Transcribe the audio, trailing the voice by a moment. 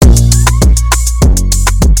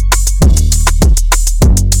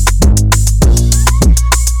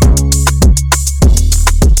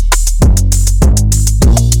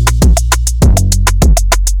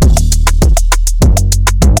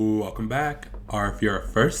or if you're a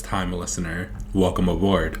first-time listener, welcome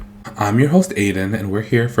aboard. I'm your host Aiden, and we're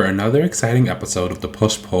here for another exciting episode of the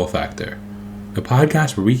Push-Pull Factor, the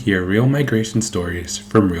podcast where we hear real migration stories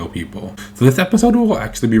from real people. So this episode will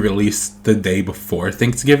actually be released the day before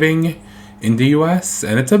Thanksgiving in the US,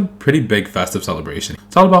 and it's a pretty big festive celebration.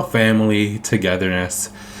 It's all about family, togetherness,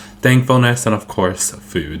 thankfulness, and of course,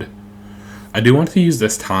 food. I do want to use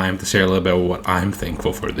this time to share a little bit of what I'm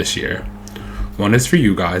thankful for this year. One is for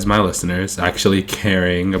you guys, my listeners, actually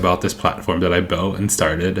caring about this platform that I built and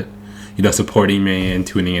started, supporting me and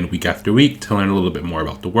tuning in week after week to learn a little bit more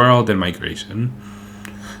about the world and migration.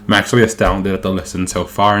 I'm actually astounded at the listen so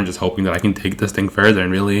far and just hoping that I can take this thing further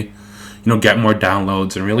and really, get more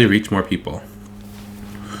downloads and really reach more people.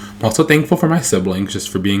 I'm also thankful for my siblings just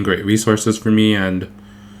for being great resources for me and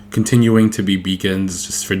continuing to be beacons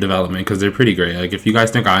just for development because they're pretty great. Like, if you guys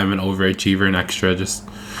think I'm an overachiever and extra, just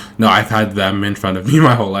know I've had them in front of me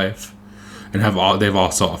my whole life, and they've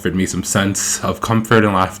also offered me some sense of comfort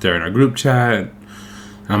and laughter in our group chat.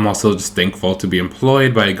 And I'm also just thankful to be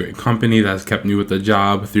employed by a great company that has kept me with a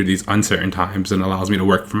job through these uncertain times and allows me to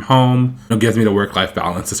work from home. It gives me the work-life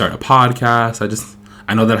balance to start a podcast.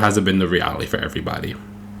 I know that hasn't been the reality for everybody.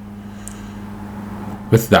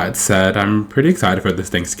 With that said, I'm pretty excited for this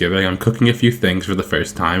Thanksgiving. I'm cooking a few things for the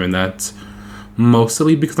first time, and that's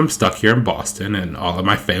mostly because I'm stuck here in Boston and all of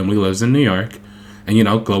my family lives in New York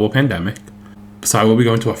and, global pandemic. So I will be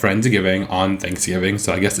going to a Friendsgiving on Thanksgiving,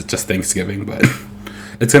 so I guess it's just Thanksgiving, but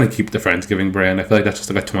it's going to keep the Friendsgiving brand. I feel like that's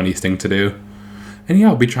just like a 20s thing to do. And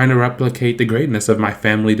I'll be trying to replicate the greatness of my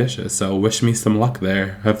family dishes, so wish me some luck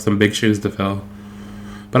there. I have some big shoes to fill.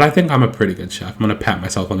 But I think I'm a pretty good chef. I'm going to pat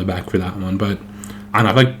myself on the back for that one, but I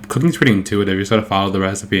don't know, like, cooking's pretty intuitive. You just gotta follow the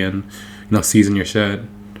recipe and, season your shit.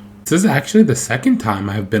 This is actually the second time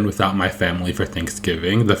I've been without my family for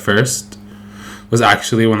Thanksgiving. The first was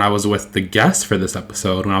actually when I was with the guest for this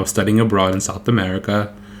episode, when I was studying abroad in South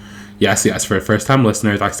America. Yes, for first-time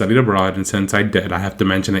listeners, I studied abroad, and since I did, I have to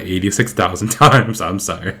mention it 86,000 times. I'm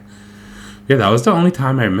sorry. Yeah, that was the only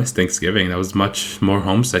time I missed Thanksgiving. That was much more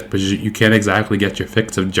homesick, but you can't exactly get your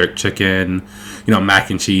fix of jerk chicken, mac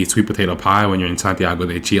and cheese, sweet potato pie when you're in Santiago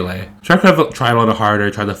de Chile. So I could have tried a little harder,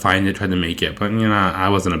 tried to find it, tried to make it, but, I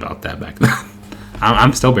wasn't about that back then.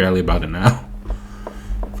 I'm still barely about it now.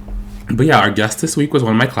 But yeah, our guest this week was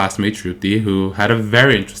one of my classmates, Shruti, who had a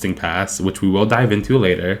very interesting past, which we will dive into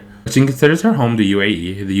later. She considers her home the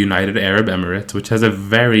UAE, the United Arab Emirates, which has a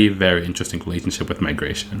very, very interesting relationship with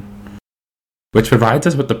migration, which provides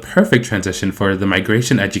us with the perfect transition for the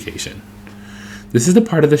migration education. This is the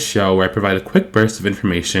part of the show where I provide a quick burst of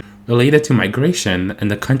information related to migration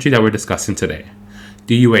and the country that we're discussing today,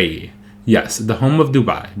 the UAE. Yes, the home of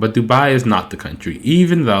Dubai, but Dubai is not the country,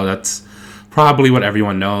 even though that's probably what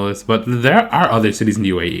everyone knows. But there are other cities in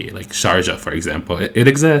the UAE, like Sharjah, for example. It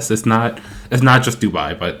exists. It's not just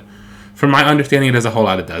Dubai, but from my understanding, it has a whole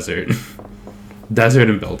lot of desert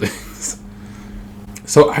and buildings.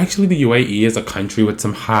 So actually, the UAE is a country with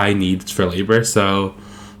some high needs for labor, so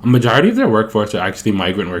a majority of their workforce are actually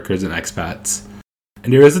migrant workers and expats.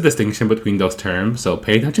 And there is a distinction between those terms, so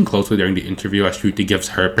pay attention closely during the interview as Shruti gives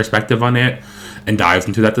her perspective on it and dives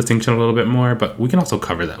into that distinction a little bit more, but we can also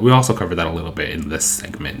cover that. We also cover that a little bit in this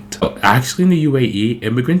segment. So actually, in the UAE,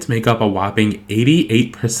 immigrants make up a whopping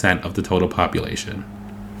 88% of the total population.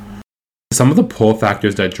 Some of the pull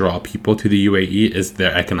factors that draw people to the UAE is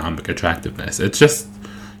their economic attractiveness. It's just,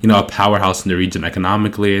 a powerhouse in the region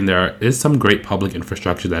economically, and there is some great public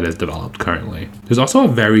infrastructure that is developed currently. There's also a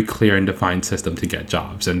very clear and defined system to get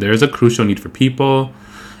jobs, and there is a crucial need for people,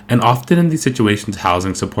 and often in these situations,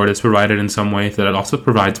 housing support is provided in some way that it also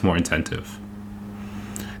provides more incentive.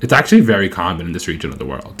 It's actually very common in this region of the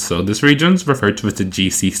world. So this region is referred to as the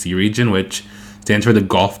GCC region, which stands for the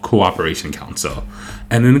Gulf Cooperation Council,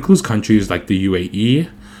 and it includes countries like the UAE,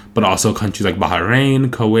 but also countries like Bahrain,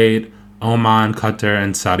 Kuwait, Oman, Qatar,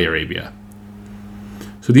 and Saudi Arabia.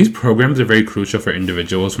 So these programs are very crucial for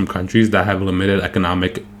individuals from countries that have limited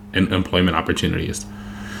economic and employment opportunities.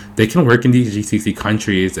 They can work in these GCC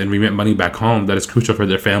countries and remit money back home that is crucial for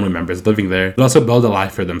their family members living there, but also build a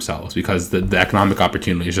life for themselves because the economic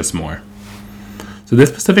opportunity is just more. So this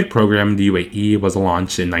specific program in the UAE was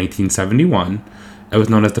launched in 1971. It was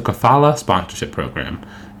known as the Kafala Sponsorship Program,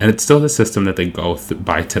 and it's still the system that they go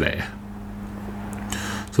by today.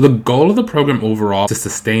 So the goal of the program overall is to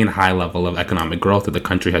sustain high level of economic growth that the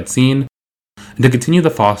country had seen and to continue to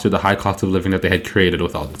foster the high cost of living that they had created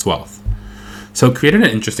with all its wealth. So it created an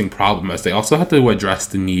interesting problem as they also had to address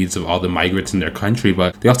the needs of all the migrants in their country,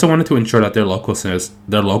 but they also wanted to ensure that their local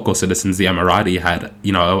citizens, the Emirati, had,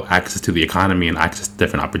 access to the economy and access to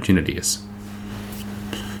different opportunities.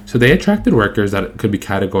 So they attracted workers that could be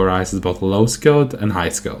categorized as both low-skilled and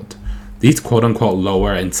high-skilled. These quote-unquote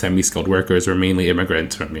lower and semi-skilled workers were mainly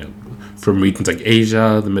immigrants from regions like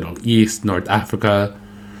Asia, the Middle East, North Africa,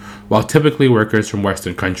 while typically workers from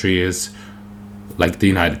Western countries like the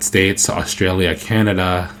United States, Australia,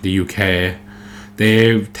 Canada, the UK,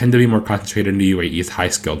 they tend to be more concentrated in the UAE's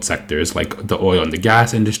high-skilled sectors like the oil and the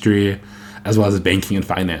gas industry, as well as banking and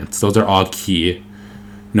finance. Those are all key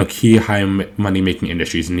high money-making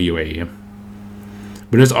industries in the UAE.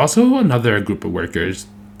 But there's also another group of workers.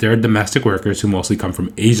 There are domestic workers who mostly come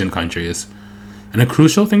from Asian countries. And a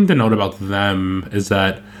crucial thing to note about them is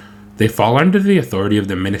that they fall under the authority of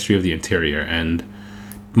the Ministry of the Interior, and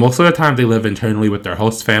most of the time they live internally with their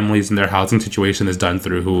host families, and their housing situation is done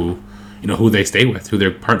through who they stay with, who they're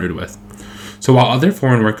partnered with. So while other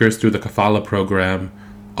foreign workers through the Kafala program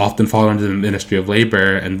often fall under the Ministry of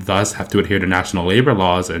Labor and thus have to adhere to national labor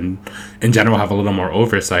laws and in general have a little more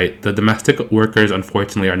oversight, the domestic workers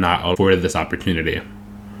unfortunately are not afforded this opportunity.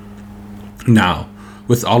 Now,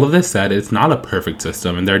 with all of this said, it's not a perfect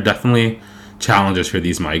system, and there are definitely challenges for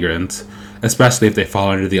these migrants, especially if they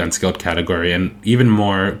fall under the unskilled category, and even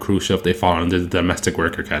more crucial if they fall under the domestic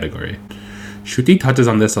worker category. Shruti touches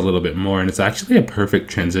on this a little bit more, and it's actually a perfect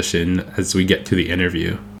transition as we get to the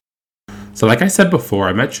interview. So like I said before,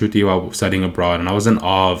 I met Shruti while studying abroad, and I was in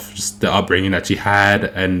awe of just the upbringing that she had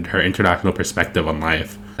and her international perspective on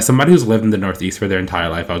life. As somebody who's lived in the Northeast for their entire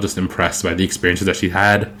life, I was just impressed by the experiences that she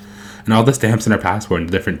had and all the stamps in her passport and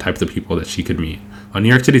the different types of people that she could meet. New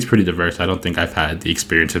York City is pretty diverse. I don't think I've had the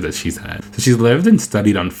experiences that she's had. So she's lived and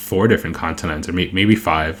studied on 4 different continents, or maybe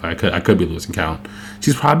 5. I could be losing count.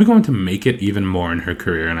 She's probably going to make it even more in her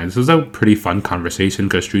career. And this was a pretty fun conversation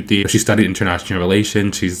because Shruti, she studied international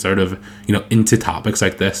relations. She's sort of, into topics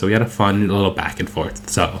like this. So we had a fun little back and forth.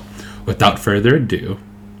 So without further ado,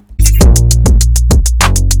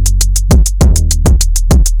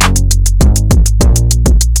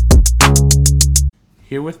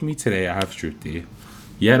 here with me today, I have Shruti,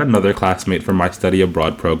 yet another classmate from my study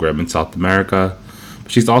abroad program in South America.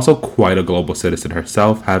 But she's also quite a global citizen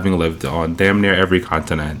herself, having lived on damn near every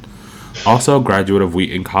continent. Also a graduate of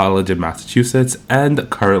Wheaton College in Massachusetts and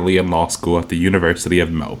currently in law school at the University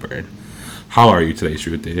of Melbourne. How are you today,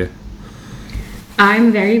 Shruti?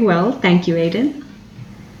 I'm very well, thank you, Aiden.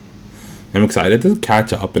 I'm excited to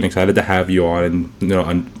catch up and excited to have you on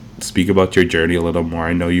and speak about your journey a little more.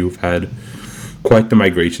 I know you've had quite the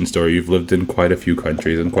migration story. You've lived in quite a few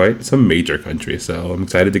countries and quite some major countries, so I'm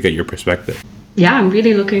excited to get your perspective. Yeah, I'm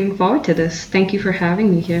really looking forward to this. Thank you for having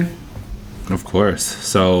me here. Of course.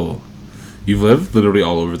 So you've lived literally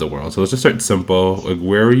all over the world. So let's just start simple. Like,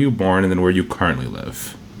 where were you born and then where you currently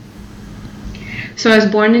live? So I was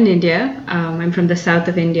born in India. I'm from the south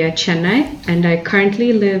of India, Chennai, and I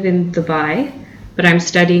currently live in Dubai, but I'm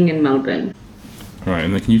studying in Melbourne. All right,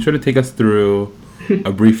 and then can you try to take us through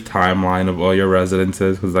a brief timeline of all your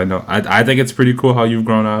residences? Because I think it's pretty cool how you've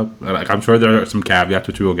grown up. Like, I'm sure there are some caveats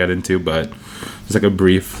which we will get into, but just like a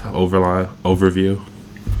brief overview.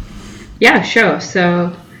 Yeah, sure.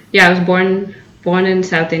 So I was born in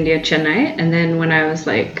South India, Chennai, and then when I was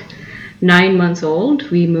like 9 months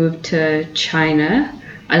old, we moved to China.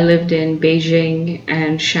 I lived in Beijing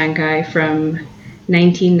and Shanghai from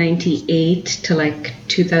 1998 to like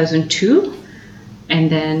 2002. And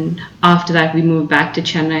then after that, we moved back to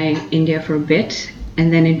Chennai, India for a bit.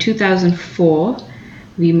 And then in 2004,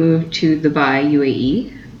 we moved to Dubai,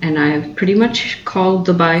 UAE. And I've pretty much called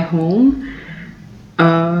Dubai home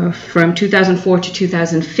from 2004 to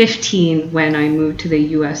 2015 when I moved to the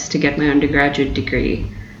US to get my undergraduate degree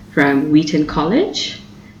from Wheaton College.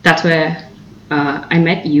 That's where I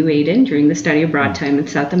met you, Aiden, during the study abroad time in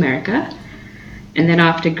South America. And then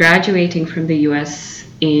after graduating from the US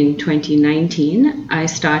in 2019, I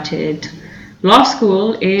started law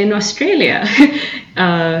school in Australia,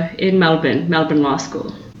 in Melbourne Law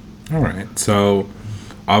School. All right. So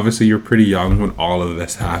obviously you're pretty young when all of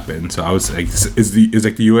this happened. So I was like, is the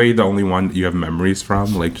UAE the only one that you have memories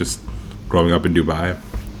from, like just growing up in Dubai?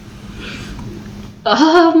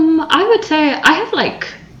 I would say I have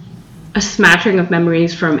like a smattering of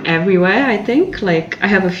memories from everywhere, I think. Like, I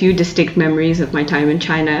have a few distinct memories of my time in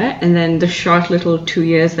China, and then the short little 2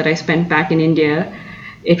 years that I spent back in India,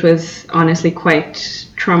 it was honestly quite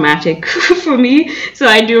traumatic for me. So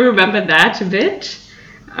I do remember that a bit.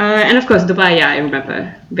 And of course, Dubai, yeah, I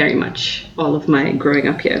remember very much all of my growing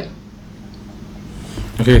up here.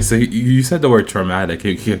 Okay, so you said the word traumatic. Can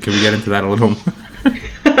we get into that a little more?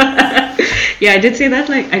 Yeah, I did say that.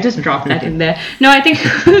 Like, I just dropped that in there. No, I think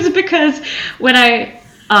it was because when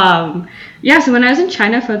so when I was in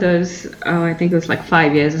China for those, I think it was like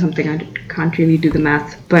 5 years or something. I can't really do the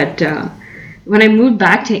math. But when I moved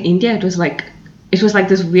back to India, it was like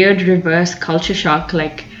this weird reverse culture shock.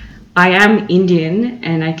 Like, I am Indian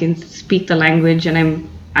and I can speak the language, and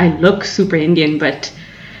I look super Indian, but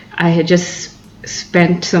I had just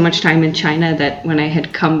spent so much time in China that when I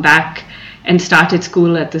had come back and started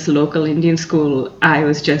school at this local Indian school, I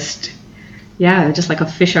was just, yeah, just like a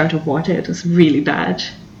fish out of water. It was really bad.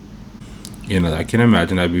 I can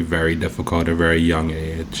imagine that'd be very difficult at a very young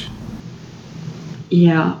age.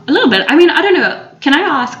 Yeah, a little bit. I mean, I don't know. Can I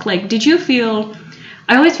ask, like, did you feel?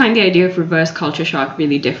 I always find the idea of reverse culture shock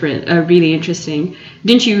really different, really interesting.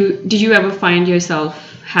 Didn't you? Did you ever find yourself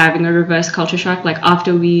having a reverse culture shock, like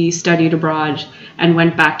after we studied abroad and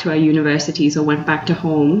went back to our universities or went back to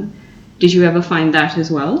home? Did you ever find that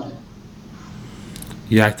as well?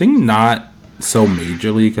 Yeah, I think not so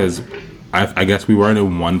majorly because I guess we weren't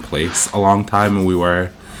in one place a long time, and we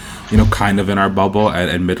were, kind of in our bubble. And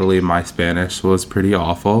admittedly, my Spanish was pretty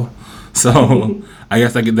awful. So I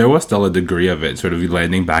guess like there was still a degree of it, sort of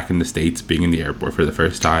landing back in the States, being in the airport for the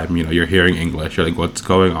first time. You're hearing English. You're like, what's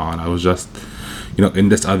going on? I was just, in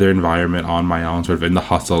this other environment on my own, sort of in the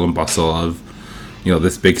hustle and bustle of,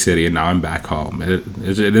 this big city, and now I'm back home. It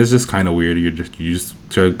is just kind of weird. You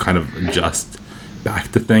just sort of kind of adjust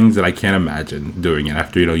back to things that I can't imagine doing it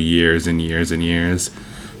after years and years and years,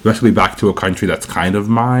 especially back to a country that's kind of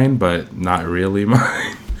mine but not really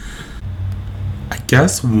mine. I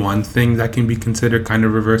guess one thing that can be considered kind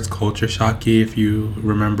of reverse culture shocky, if you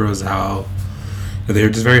remember, was how they were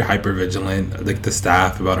just very hyper vigilant, like the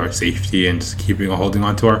staff, about our safety and just holding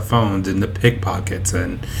on to our phones and the pickpockets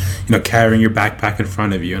and carrying your backpack in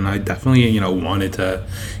front of you. And I definitely wanted to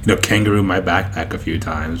kangaroo my backpack a few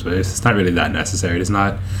times, but it's just not really that necessary. There's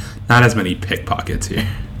not as many pickpockets here.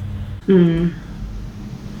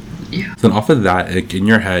 Yeah. So then off of that, like, in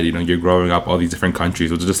your head, you're growing up all these different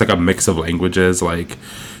countries. Was it just like a mix of languages? Like,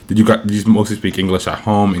 did you mostly speak English at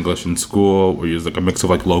home, English in school, or use like a mix of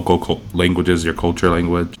like local languages, your culture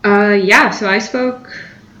language? Yeah. So I spoke.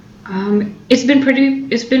 It's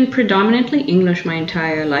been predominantly English my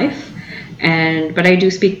entire life, but I do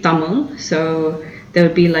speak Tamil. So there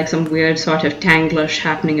would be like some weird sort of Tanglish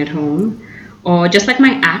happening at home. Or just like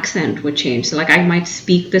my accent would change. So like I might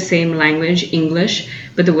speak the same language, English,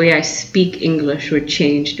 but the way I speak English would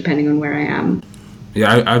change depending on where I am.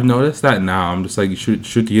 Yeah, I've noticed that now. I'm just like,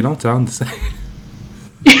 shoot, you don't sound the same.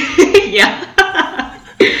 Yeah.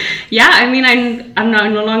 Yeah, I mean, I'm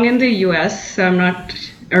no longer in the US, so I'm not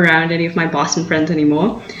around any of my Boston friends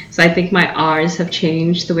anymore. So I think my R's have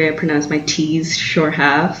changed. The way I pronounce my T's sure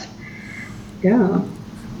have. Yeah.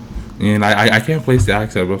 And I can't place the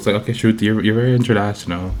accent, but it's like, okay, Shruti, you're very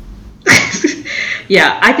international.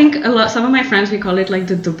 Yeah, I think some of my friends, we call it like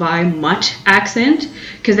the Dubai mutt accent,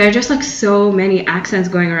 because there are just like so many accents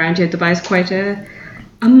going around here. Dubai is quite a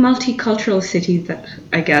multicultural city, that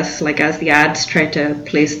I guess, like, as the ads try to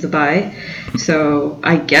place Dubai. So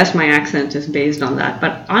I guess my accent is based on that.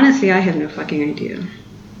 But honestly, I have no fucking idea.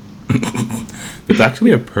 It's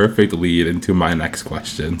actually a perfect lead into my next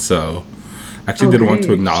question. So I actually did want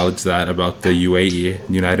to acknowledge that about the UAE,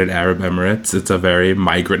 United Arab Emirates. It's a very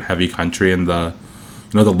migrant-heavy country, and the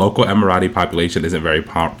local Emirati population isn't very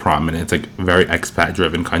prominent. It's like a very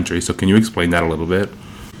expat-driven country. So can you explain that a little bit?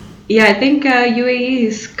 Yeah, I think UAE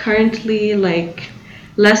is currently like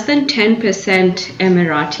less than 10%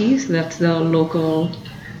 Emiratis. That's the local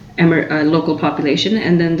population,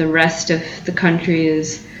 and then the rest of the country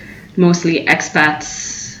is mostly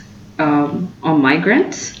expats or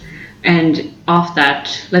migrants. And of that,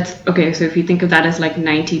 so if you think of that as like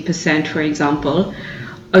 90%, for example,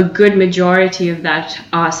 a good majority of that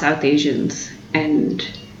are South Asians, and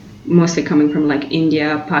mostly coming from like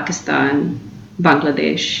India, Pakistan,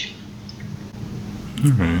 Bangladesh.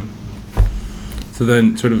 Mm-hmm. So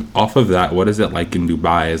then, sort of off of that, what is it like in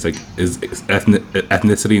Dubai? Is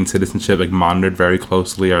ethnicity and citizenship like monitored very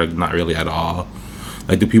closely, or like not really at all?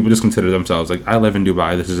 Like, do people just consider themselves like, I live in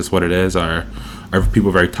Dubai, this is just what it is, or are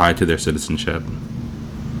people very tied to their citizenship?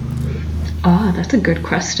 Oh, that's a good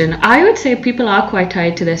question. I would say people are quite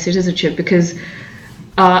tied to their citizenship because,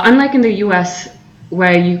 unlike in the US,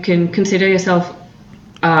 where you can consider yourself,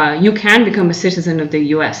 you can become a citizen of the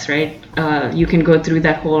US, right? You can go through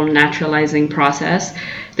that whole naturalizing process.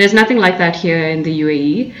 There's nothing like that here in the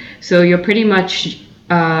UAE. So you're pretty much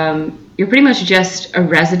just a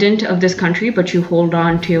resident of this country, but you hold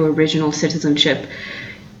on to your original citizenship.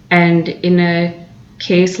 And in a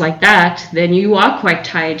case like that, then you are quite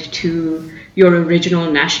tied to your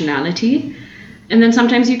original nationality. And then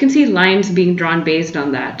sometimes you can see lines being drawn based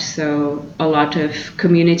on that. So a lot of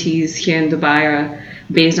communities here in Dubai are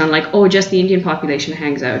based on like, oh, just the Indian population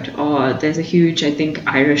hangs out, or there's a huge, I think,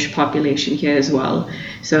 Irish population here as well.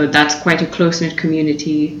 So that's quite a close-knit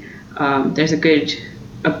community. There's a good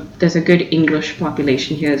English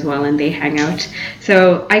population here as well, and they hang out.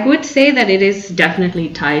 So I would say that it is definitely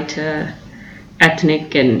tied to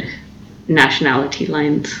ethnic and nationality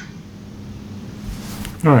lines.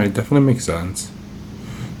 All right, definitely makes sense.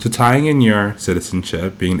 So tying in your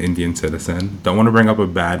citizenship, being an Indian citizen, don't want to bring up a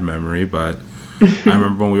bad memory, but I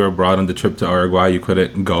remember when we were abroad on the trip to Uruguay, you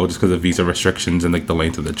couldn't go just because of visa restrictions and like the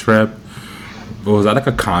length of the trip. But was that like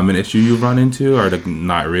a common issue you run into, or like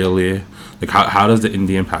not really? Like how does the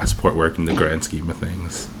Indian passport work in the grand scheme of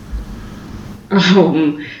things?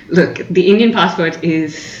 Look, the Indian passport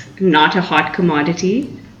is not a hot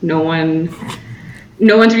commodity. No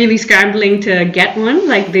one's really scrambling to get one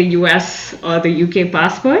like the US or the UK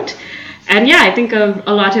passport. And yeah, I think a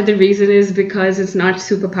lot of the reason is because it's not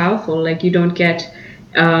super powerful. Like you don't get,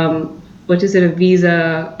 a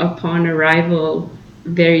visa upon arrival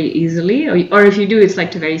very easily. Or if you do, it's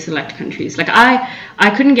like to very select countries. Like I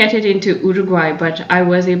couldn't get it into Uruguay, but I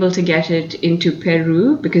was able to get it into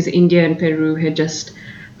Peru because India and Peru had just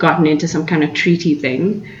gotten into some kind of treaty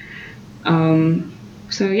thing.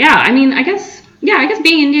 So yeah, I mean, I guess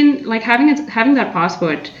being Indian, like having that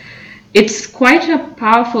passport, it's quite a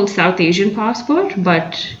powerful South Asian passport,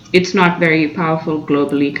 but it's not very powerful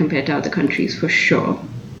globally compared to other countries for sure.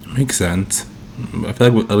 Makes sense. I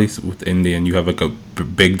feel like at least with Indian, you have like a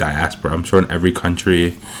big diaspora. I'm sure in every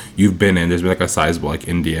country you've been in, there's been like a sizable like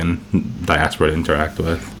Indian diaspora to interact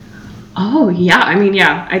with. Oh yeah, I mean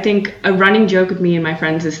yeah, I think a running joke with me and my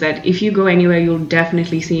friends is that if you go anywhere, you'll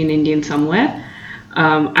definitely see an Indian somewhere.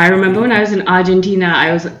 I remember when I was in Argentina,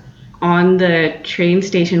 I was on the train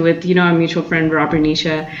station with, our mutual friend Robert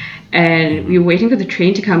Nisha, and we were waiting for the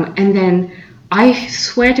train to come, and then I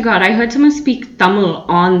swear to God, I heard someone speak Tamil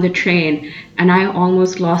on the train, and I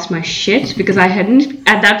almost lost my shit because at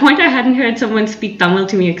that point I hadn't heard someone speak Tamil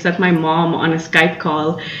to me except my mom on a Skype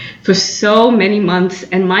call for so many months,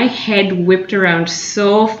 and my head whipped around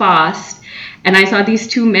so fast. And I saw these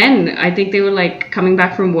two men, I think they were like coming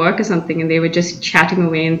back from work or something, and they were just chatting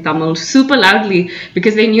away in Tamil super loudly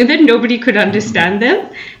because they knew that nobody could understand them.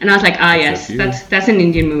 And I was like, yes, that's an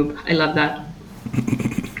Indian move. I love that.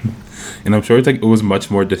 And I'm sure it was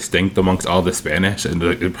much more distinct amongst all the Spanish, and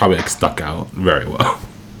it probably stuck out very well.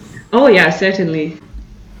 Oh yeah, certainly.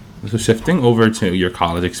 So shifting over to your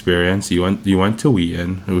college experience, you went to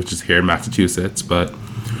Wheaton, which is here in Massachusetts, but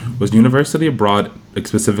was university abroad, like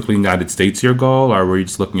specifically United States, your goal, or were you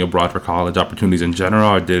just looking abroad for college opportunities in general,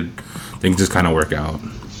 or did things just kind of work out?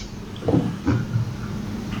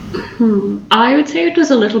 I would say it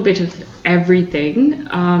was a little bit of everything.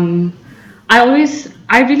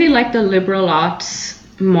 I really liked the liberal arts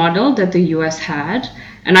model that the US had,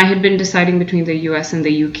 and I had been deciding between the US and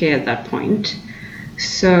the UK at that point.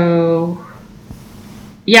 So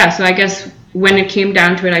I guess when it came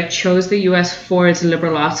down to it, I chose the US for its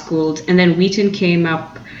liberal arts schools, and then Wheaton came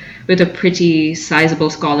up with a pretty sizable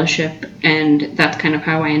scholarship, and that's kind of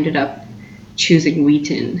how I ended up choosing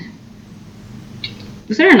Wheaton.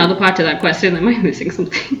 Was there another part to that question? Am I missing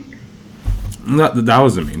something? That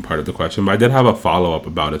was the main part of the question, but I did have a follow-up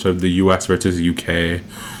about it. So the US versus UK,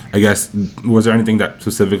 I guess, was there anything that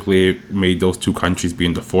specifically made those two countries be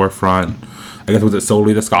in the forefront? I guess, was it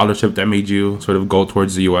solely the scholarship that made you sort of go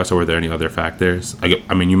towards the US, or were there any other factors?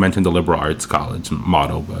 I mean, you mentioned the liberal arts college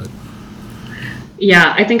model, but...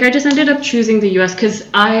 Yeah, I think I just ended up choosing the US because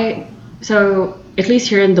at least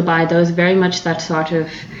here in Dubai, there was very much that sort of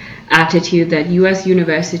attitude that US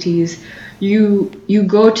universities, you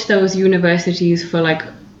go to those universities for like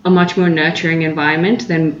a much more nurturing environment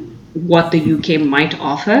than what the UK might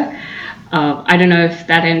offer. I don't know if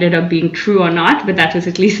that ended up being true or not, but that was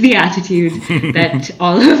at least the attitude that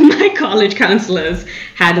all of my college counselors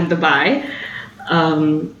had in Dubai.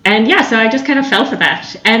 So I just kind of fell for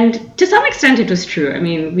that. And to some extent it was true. I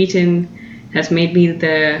mean, Wheaton has made me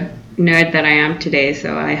the nerd that I am today,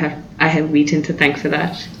 so I have Wheaton to thank for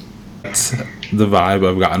that. That's the vibe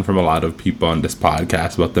I've gotten from a lot of people on this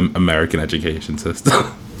podcast about the American education system.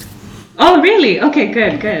 Oh, really? Okay,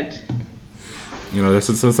 good.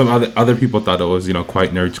 There's some other people thought it was,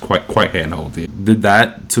 quite nerds, quite handholdy.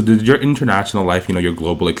 Did your international life, your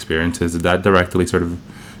global experiences, did that directly sort of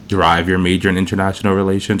drive your major in international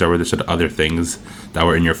relations, or were there sort of other things that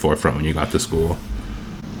were in your forefront when you got to school?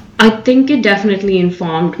 I think it definitely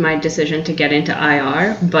informed my decision to get into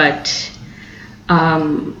IR, but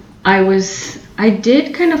I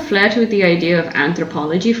did kind of flirt with the idea of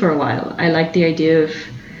anthropology for a while. I liked the idea of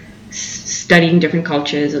studying different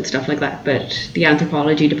cultures and stuff like that. But the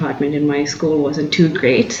anthropology department in my school wasn't too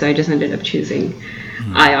great, so I just ended up choosing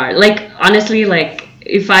IR. Like, honestly, like,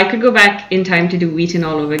 if I could go back in time to do Wheaton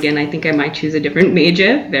all over again, I think I might choose a different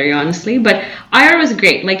major, very honestly. But IR was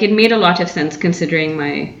great. Like, it made a lot of sense considering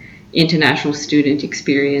my international student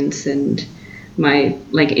experience and my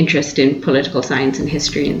like interest in political science and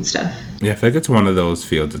history and stuff. Yeah, I think it's one of those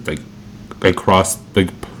fields that's like cross like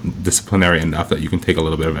disciplinary enough that you can take a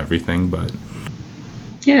little bit of everything. But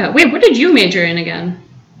Yeah. Wait, what did you major in again?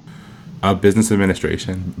 business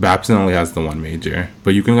administration. Babson only has the one major,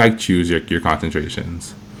 but you can like choose your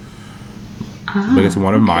concentrations. Ah, I guess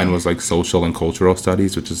one of okay. mine was like social and cultural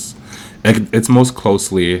studies, which is like, it's most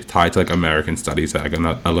closely tied to like American studies at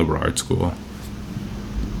like a liberal arts school.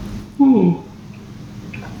 Hmm.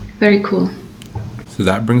 Very cool. So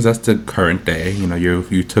that brings us to current day. You know,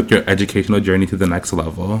 you took your educational journey to the next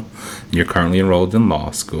level. And you're currently enrolled in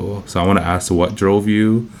law school. So I want to ask, what drove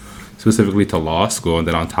you specifically to law school, and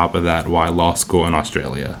then on top of that, why law school in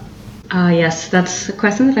Australia? Yes, that's a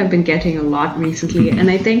question that I've been getting a lot recently, and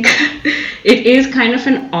I think it is kind of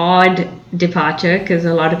an odd departure because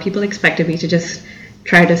a lot of people expected me to just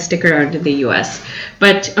try to stick around in the US.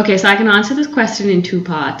 But okay, so I can answer this question in two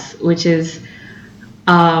parts, which is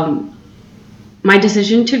um, my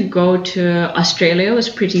decision to go to Australia was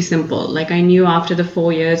pretty simple. Like, I knew after the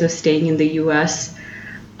 4 years of staying in the US,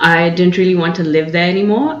 I didn't really want to live there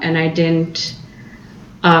anymore, and I didn't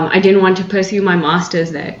want to pursue my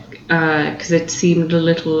master's there because it seemed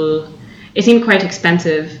quite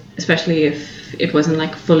expensive, especially if it wasn't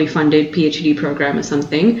like a fully funded PhD program or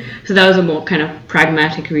something. So that was a more kind of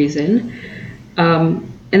pragmatic reason. And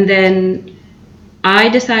then I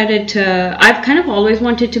decided I've kind of always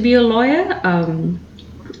wanted to be a lawyer.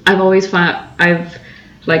 I've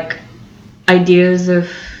like ideas of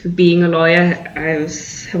being a lawyer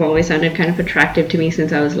have always sounded kind of attractive to me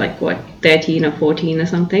since I was like, what, 13 or 14 or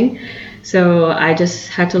something. So I just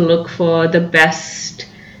had to look for the best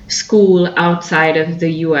school outside of the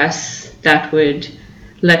US that would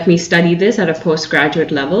let me study this at a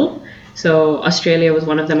postgraduate level. So Australia was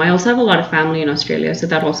one of them. I also have a lot of family in Australia, so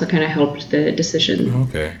that also kind of helped the decision.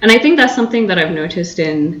 Okay. And I think that's something that I've noticed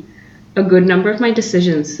in a good number of my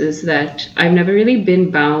decisions is that I've never really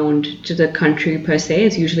been bound to the country per se.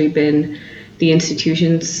 It's usually been the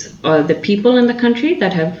institutions or the people in the country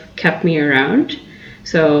that have kept me around.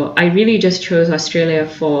 So I really just chose Australia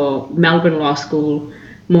for Melbourne Law School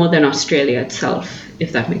more than Australia itself,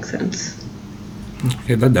 if that makes sense.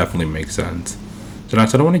 Okay, that definitely makes sense. So now I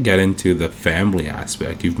sort of want to get into the family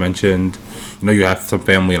aspect. You've mentioned, you know, you have some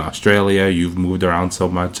family in Australia. You've moved around so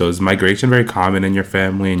much. So is migration very common in your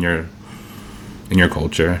family and in your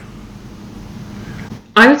culture?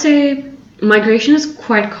 I would say migration is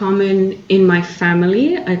quite common in my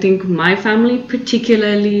family. I think my family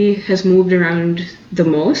particularly has moved around the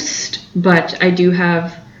most, but I do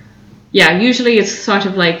have, yeah, usually it's sort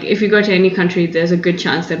of like if you go to any country, there's a good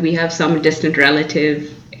chance that we have some distant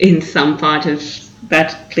relative in some part of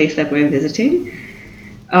that place that we're visiting.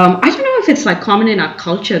 I don't know if it's like common in our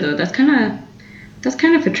culture though. That's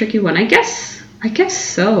kind of a tricky one. I guess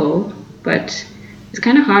so, but it's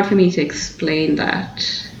kind of hard for me to explain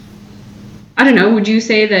that. I don't know. Would you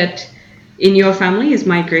say that in your family is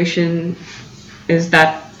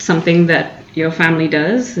that something that your family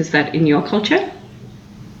does? Is that in your culture?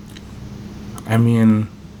 I mean,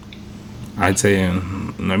 I'd say,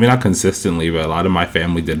 not consistently, but a lot of my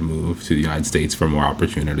family did move to the United States for more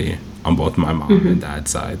opportunity on both my mom and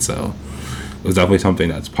dad's side. So it was definitely something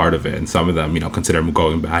that's part of it. And some of them, consider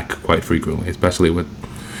going back quite frequently, especially with,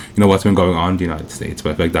 what's been going on in the United States.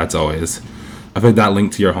 But I feel like that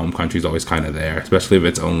link to your home country is always kind of there, especially if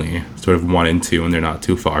it's only sort of 1 and 2 and they're not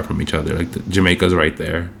too far from each other. Like Jamaica's right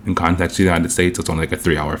there. In context to the United States, it's only like a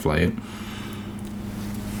 3-hour flight.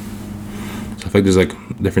 So I feel like there's like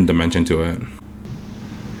a different dimension to it.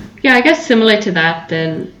 Yeah, I guess similar to that,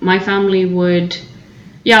 then my family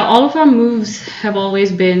yeah, all of our moves have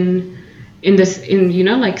always been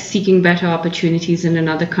like seeking better opportunities in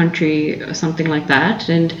another country or something like that.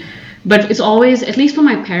 But it's always, at least for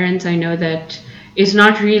my parents, I know that it's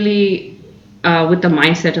not really with the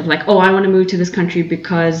mindset of like, oh, I want to move to this country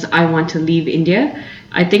because I want to leave India.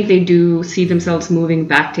 I think they do see themselves moving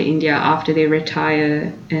back to India after they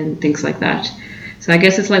retire and things like that. So I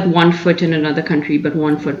guess it's like 1 foot in another country, but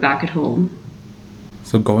 1 foot back at home.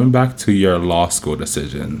 So going back to your law school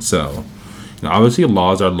decision, so obviously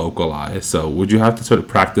laws are localized. So would you have to sort of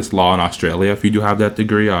practice law in Australia if you do have that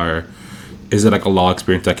degree, or is it like a law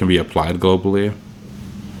experience that can be applied globally?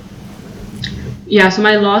 Yeah, so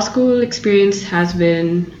my law school experience has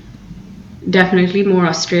been definitely more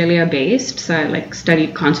Australia based. So I like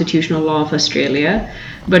studied constitutional law of Australia,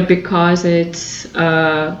 but because it's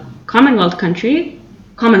a Commonwealth country,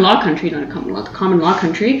 common law country, not a Commonwealth, common law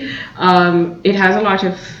country, it has a lot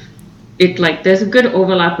of it like there's a good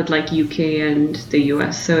overlap with like UK and the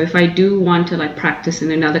US. So if I do want to like practice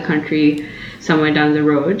in another country somewhere down the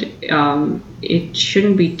road, it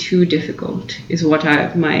shouldn't be too difficult. Is what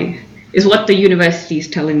the university is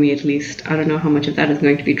telling me, at least. I don't know how much of that is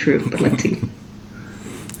going to be true, but let's see.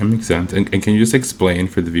 That makes sense. And can you just explain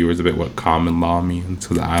for the viewers a bit what common law means?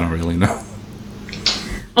 Because I don't really know.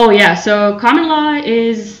 Oh yeah, so common law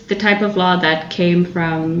is the type of law that came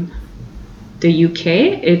from the UK.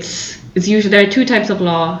 It's usually there are two types of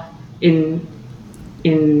law in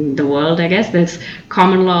the world, I guess. There's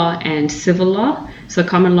common law and civil law. So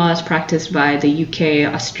common law is practiced by the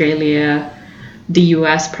UK, Australia, the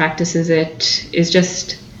US practices it. It's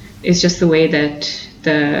just the way that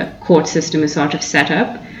the court system is sort of set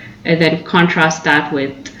up. And then contrast that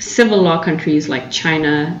with civil law countries like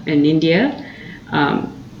China and India.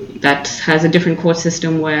 That has a different court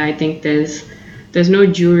system where I think there's no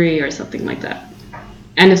jury or something like that.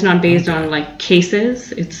 And it's not based on like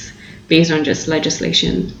cases, it's based on just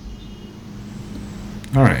legislation.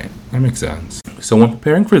 All right, that makes sense. So when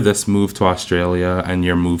preparing for this move to Australia and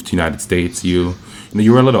your move to United States, you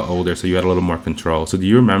were a little older, so you had a little more control. So do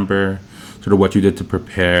you remember sort of what you did to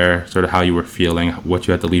prepare, sort of how you were feeling, what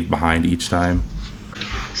you had to leave behind each time?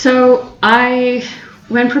 So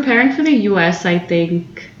when preparing for the US, I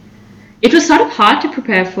think it was sort of hard to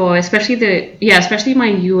prepare for, especially my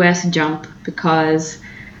US jump, because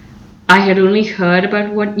I had only heard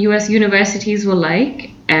about what US universities were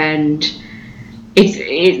like, and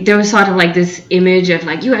there was sort of like this image of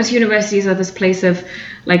like US universities are this place of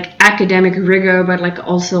like academic rigor, but like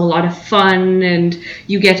also a lot of fun, and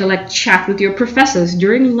you get to like chat with your professors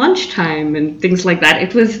during lunchtime and things like that.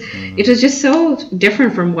 It was just so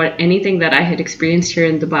different from anything that I had experienced here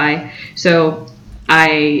in Dubai. So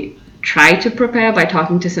I tried to prepare by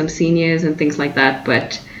talking to some seniors and things like that,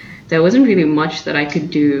 but there wasn't really much that I could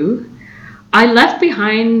do. I left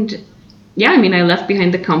behind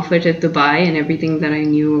the comfort of Dubai and everything that I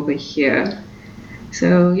knew over here.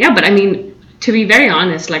 So yeah, but I mean, to be very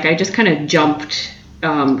honest, like I just kind of jumped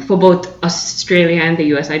for both Australia and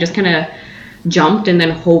the US. I just kind of jumped and then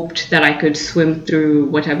hoped that I could swim through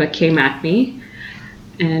whatever came at me.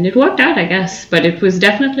 And it worked out, I guess, but it was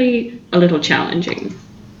definitely a little challenging.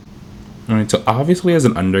 All right, so obviously as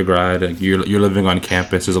an undergrad, like, you're living on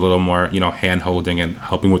campus, there's a little more, hand-holding and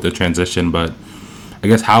helping with the transition, but I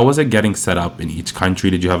guess how was it getting set up in each country?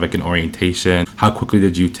 Did you have like an orientation? How quickly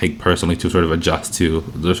did you take personally to sort of adjust to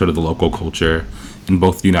the sort of the local culture in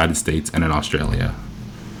both the United States and in Australia?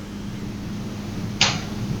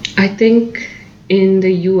 I think in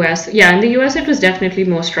the US it was definitely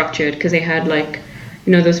more structured because they had like,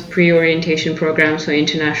 those pre-orientation programs for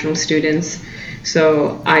international students.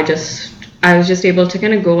 So I was just able to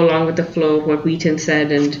kind of go along with the flow of what Wheaton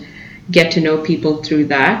said and get to know people through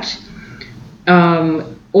that.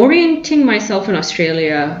 Orienting myself in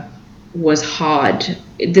Australia was hard.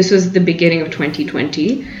 This was the beginning of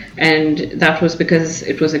 2020, and that was because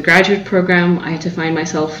it was a graduate program. I had to find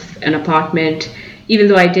myself an apartment. Even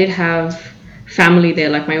though I did have family there,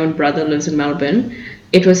 like my own brother lives in Melbourne,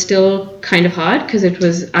 it was still kind of hard because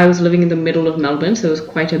I was living in the middle of Melbourne, so it was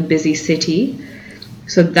quite a busy city.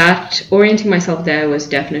 So that orienting myself there was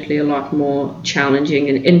definitely a lot more challenging,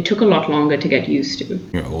 and it took a lot longer to get used to.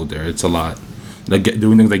 You're older, it's a lot. Like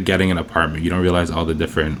doing things like getting an apartment, you don't realize all the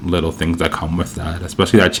different little things that come with that,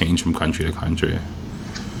 especially that change from country to country.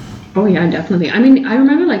 Oh yeah, definitely. I mean, I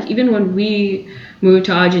remember like even when we moved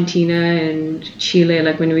to Argentina and Chile,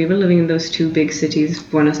 like when we were living in those two big cities,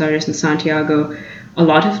 Buenos Aires and Santiago, a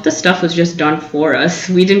lot of the stuff was just done for us.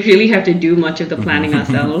 We didn't really have to do much of the planning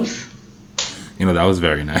ourselves. That was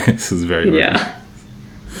very nice. It was very, very nice. I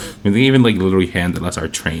mean, they even like literally handed us our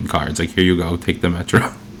train cards. Like, here you go, take the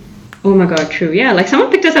metro. Oh my god, true. Yeah, like someone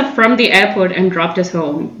picked us up from the airport and dropped us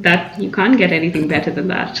home. That you can't get anything better than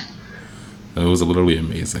that. It was literally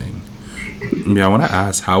amazing. Yeah, I want to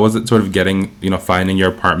ask, how was it sort of getting, finding your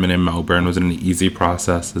apartment in Melbourne? Was it an easy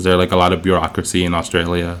process? Is there like a lot of bureaucracy in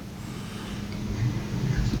Australia?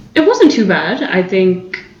 It wasn't too bad. I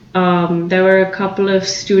think there were a couple of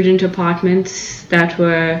student apartments that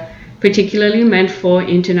were particularly meant for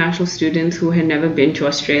international students who had never been to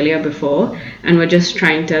Australia before and were just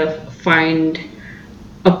trying to find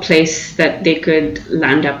a place that they could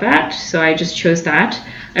land up at. So I just chose that.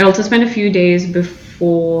 I also spent a few days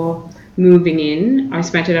before moving in. I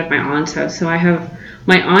spent it at my aunt's house. So I have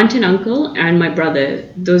my aunt and uncle and my brother.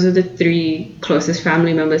 Those are the three closest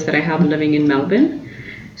family members that I have living in Melbourne.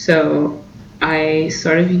 So I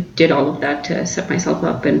sort of did all of that to set myself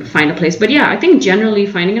up and find a place. But yeah, I think generally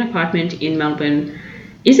finding an apartment in Melbourne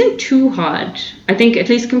isn't too hard. I think, at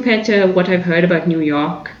least compared to what I've heard about New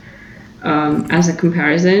York, as a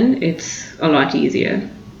comparison, it's a lot easier.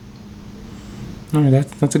 All right,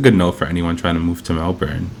 that's a good note for anyone trying to move to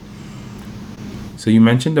Melbourne. So you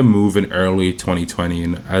mentioned a move in early 2020,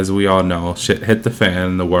 and as we all know, shit hit the fan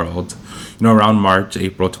in the world, around March,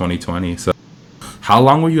 April 2020. So how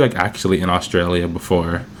long were you actually in Australia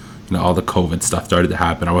before, all the COVID stuff started to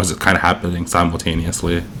happen, or was it kind of happening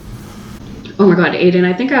simultaneously? Oh my God, Aiden,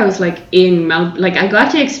 I think I was in Melbourne. I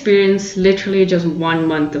got to experience literally just 1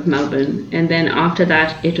 month of Melbourne. And then after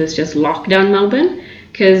that, it was just lockdown Melbourne.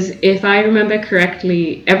 Because if I remember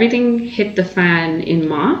correctly, everything hit the fan in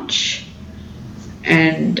March.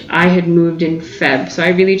 And I had moved in Feb. So I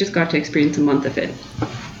really just got to experience a month of it.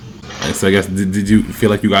 So I guess, did you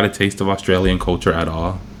feel like you got a taste of Australian culture at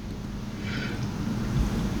all?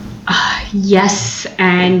 Yes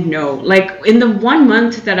and no. In the 1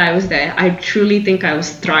 month that I was there, I truly think I was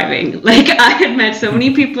thriving. I had met so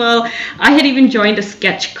many people. I had even joined a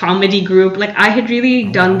sketch comedy group. I had really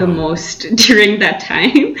done the most during that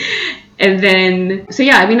time. And then, so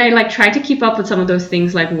yeah, I tried to keep up with some of those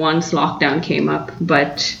things once lockdown came up,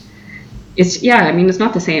 but it's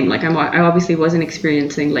not the same. I obviously wasn't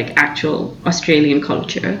experiencing actual Australian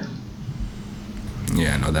culture.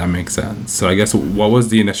 Yeah, no, that makes sense. So I guess, what was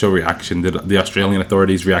the initial reaction? Did the Australian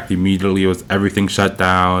authorities react immediately? Was everything shut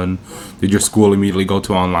down? Did your school immediately go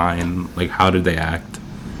to online? How did they act?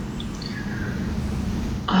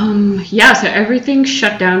 Yeah, so everything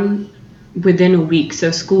shut down within a week. So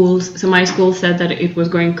my school said that it was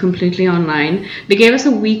going completely online. They gave us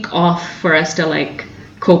a week off for us to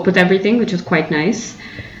cope with everything, which was quite nice.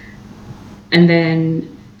 And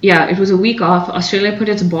then, yeah, it was a week off. Australia put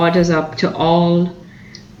its borders up to all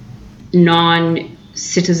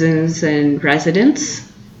non-citizens and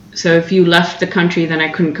residents. So if you left the country, then I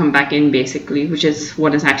couldn't come back in, basically, which is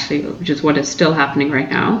what is still happening right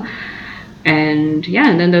now. And yeah,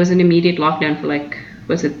 and then there was an immediate lockdown for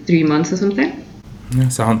was it 3 months or something? Yeah,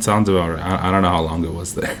 sounds about right. I don't know how long it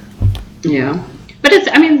was there. Yeah, but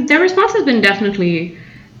their response has been definitely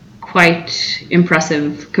quite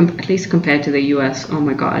impressive, at least compared to the US. Oh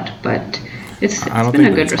my God, but it's been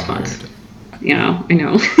a good response. I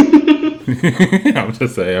know. I'm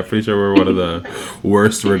just saying, I'm pretty sure we're one of the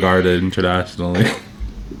worst regarded internationally.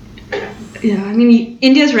 Yeah,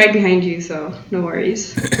 India's right behind you, so no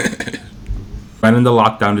worries. When in the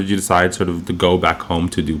lockdown did you decide sort of to go back home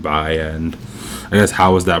to Dubai, and I guess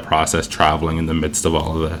how was that process traveling in the midst of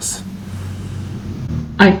all of this?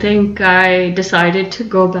 I think I decided to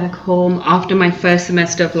go back home after my first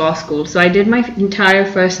semester of law school. So I did my entire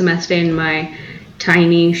first semester in my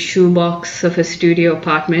tiny shoebox of a studio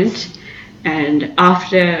apartment. And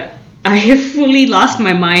after I have fully lost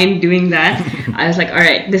my mind doing that, I was like, all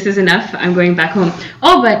right, this is enough. I'm going back home.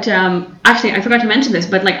 Oh, but actually, I forgot to mention this.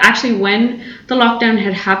 But actually, when the lockdown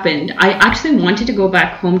had happened, I actually wanted to go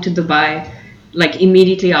back home to Dubai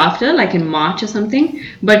immediately after, in March or something.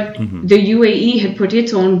 But the UAE had put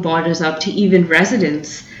its own borders up to even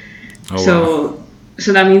residents. So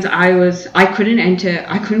that means I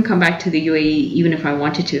couldn't come back to the UAE even if I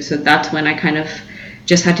wanted to. So that's when I kind of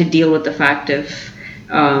just had to deal with the fact of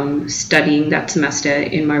studying that semester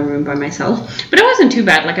in my room by myself. But it wasn't too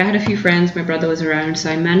bad. I had a few friends, my brother was around, so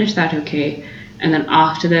I managed that okay. And then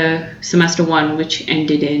after the semester one, which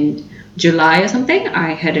ended in July or something,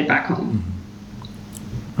 I headed back home.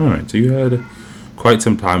 All right, so you had quite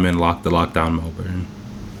some time in the lockdown Melbourne.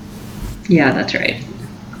 Yeah, that's right.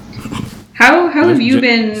 How have you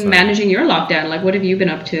been managing your lockdown? What have you been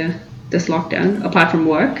up to this lockdown, apart from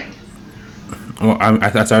work? Well, I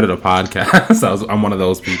started a podcast. I'm one of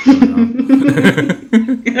those people.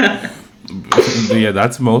 Yeah. But yeah,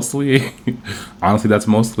 that's mostly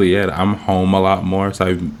it. I'm home a lot more, so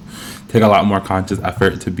I take a lot more conscious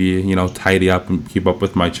effort to be, tidy up and keep up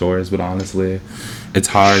with my chores. But honestly, it's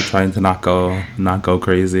hard trying to not go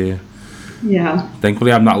crazy. Yeah.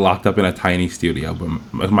 Thankfully, I'm not locked up in a tiny studio,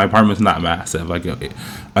 but my apartment's not massive.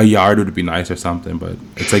 A yard would be nice or something, but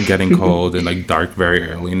it's getting cold and dark very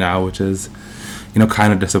early now, which is,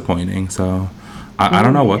 kind of disappointing. So I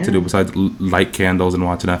don't know what to do besides light candles and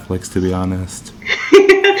watch Netflix, to be honest.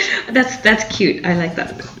 That's cute. I like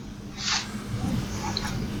that.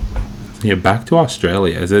 Yeah, back to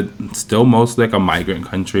Australia. Is it still mostly a migrant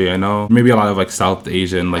country? I know maybe a lot of South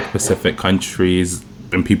Asian, Pacific countries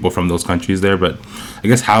and people from those countries there, but I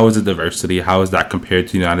guess how is the diversity? How is that compared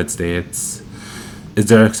to the United States? Is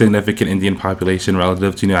there a significant Indian population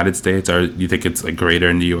relative to the United States, or do you think it's like greater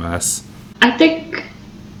in the U.S.? I think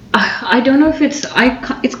I don't know if it's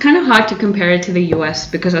kind of hard to compare it to the US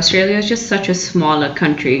because Australia is just such a smaller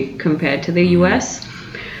country compared to the US.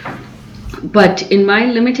 But in my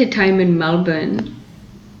limited time in Melbourne,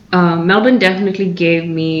 Melbourne definitely gave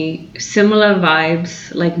me similar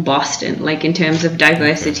vibes like Boston, like in terms of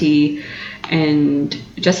diversity and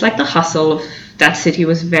just like the hustle of that city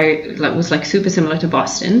was like super similar to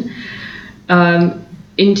Boston.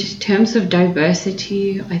 In terms of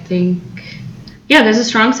diversity, I think yeah, there's a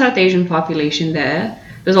strong South Asian population there.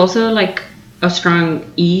 There's also like a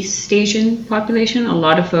strong East Asian population. A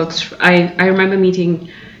lot of folks. I remember meeting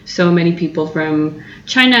so many people from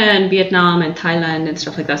China and Vietnam and Thailand and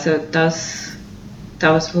stuff like that. So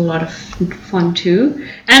that was a lot of fun too.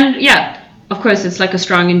 And yeah, of course, it's like a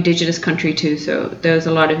strong indigenous country too. So there's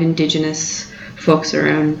a lot of indigenous folks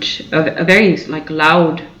around. A very like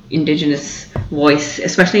loud indigenous voice,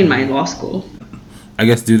 especially in my law school. I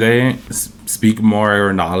guess, do they speak more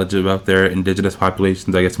or knowledge about their indigenous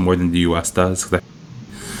populations, I guess, more than the U.S. does? 'Cause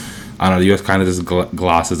I don't know, the U.S. kind of just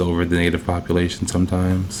glosses over the native population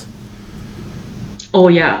sometimes. Oh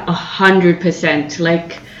yeah, 100%.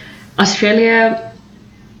 Like Australia,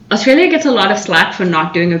 Australia gets a lot of slack for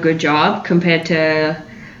not doing a good job compared to,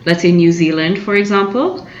 let's say, New Zealand, for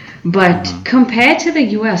example. But compared to the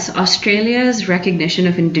US, Australia's recognition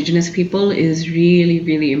of Indigenous people is really,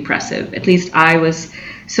 really impressive. At least I was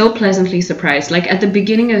so pleasantly surprised. Like at the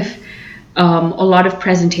beginning of a lot of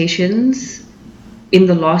presentations in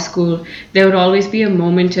the law school, there would always be a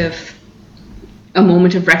moment of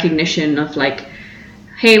recognition of like,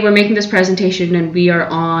 hey, we're making this presentation and we are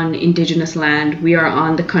on Indigenous land. We are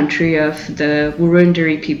on the country of the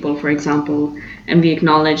Wurundjeri people, for example, and we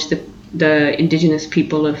acknowledge the Indigenous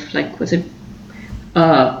people of like, was it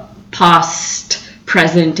past,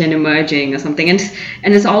 present, and emerging or something. And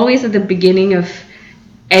it's always at the beginning of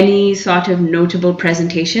any sort of notable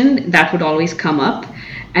presentation that would always come up.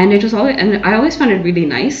 And I always found it really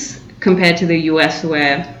nice compared to the US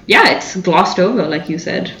where, yeah, it's glossed over, like you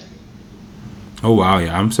said. Oh, wow,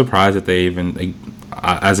 yeah. I'm surprised that they even, like,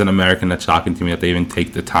 as an American, that's shocking to me that they even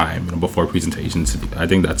take the time, before presentations. I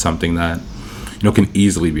think that's something that, can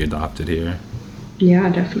easily be adopted here. Yeah,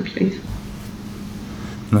 definitely.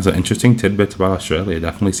 And that's an interesting tidbit about Australia. It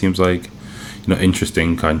definitely seems like,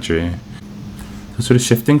 interesting country. So sort of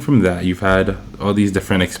shifting from that, you've had all these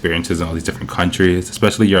different experiences in all these different countries,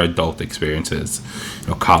 especially your adult experiences,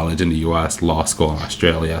 college in the U.S., law school in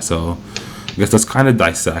Australia. So I guess let's kind of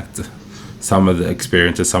dissect some of the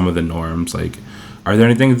experiences, some of the norms. Like, are there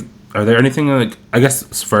anything like, I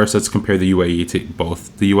guess first let's compare the UAE to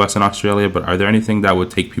both the US and Australia, but are there anything that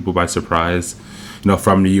would take people by surprise,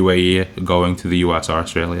 from the UAE going to the US or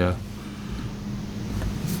Australia?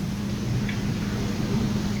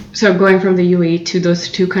 So going from the UAE to those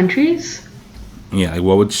two countries? Yeah, like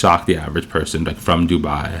what would shock the average person, like from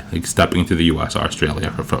Dubai, like stepping into the US or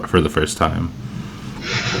Australia for the first time?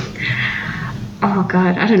 Oh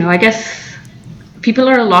God, I don't know. I guess people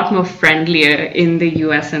are a lot more friendlier in the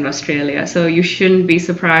US and Australia, so you shouldn't be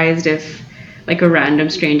surprised if like a random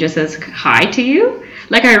stranger says hi to you.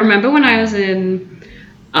 Like I remember when I was in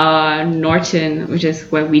Norton, which is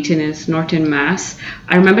where Wheaton is, Norton, Mass.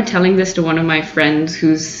 I remember telling this to one of my friends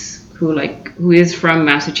who is from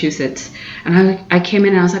Massachusetts, and I came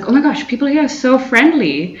in and I was like, oh my gosh, people here are so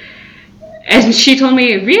friendly. And she told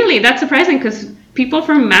me, really, that's surprising because people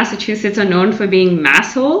from Massachusetts are known for being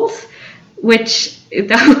massholes, which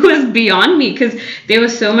that was beyond me because they were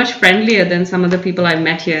so much friendlier than some of the people I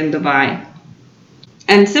met here in Dubai.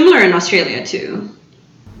 And similar in Australia too.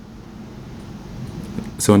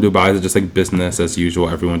 So in Dubai, it's just like business as usual.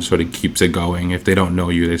 Everyone just sort of keeps it going. If they don't know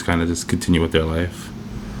you, they just kind of just continue with their life.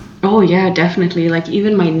 Oh yeah, definitely. Like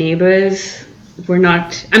even my neighbors, we're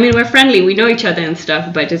friendly. We know each other and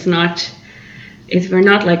stuff, but we're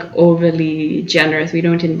not like overly generous. We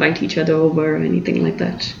don't invite each other over or anything like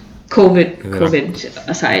that. COVID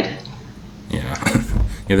aside. Yeah.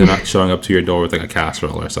 Yeah, they're not showing up to your door with like a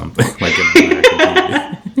casserole or something like in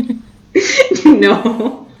American TV.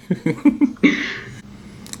 No.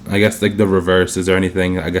 I guess like the reverse. Is there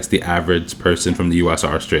anything, I guess, the average person from the US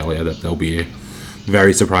or Australia that they'll be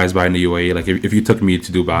very surprised by in the UAE? Like if you took me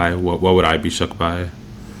to Dubai, what would I be shook by?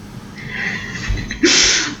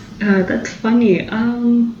 That's funny.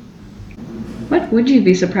 What would you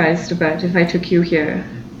be surprised about if I took you here,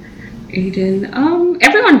 Aiden?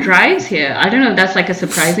 Everyone drives here. I don't know if that's like a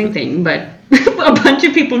surprising thing, but a bunch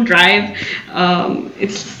of people drive.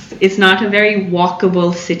 It's not a very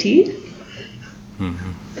walkable city.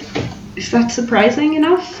 Mm-hmm. Is that surprising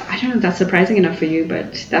enough? I don't know if that's surprising enough for you,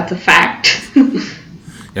 but that's a fact.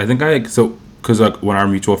 Yeah, I think because like when our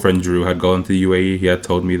mutual friend Drew had gone to UAE, he had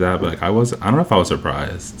told me that, but like I don't know if I was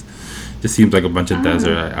surprised. Just seems like a bunch of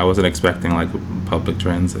desert. I wasn't expecting like public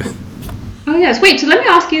transit. Oh yes. Wait. So let me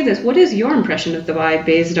ask you this: what is your impression of Dubai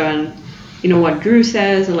based on, what Drew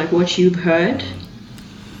says or like what you've heard?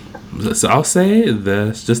 So I'll say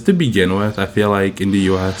this just to begin with. I feel like in the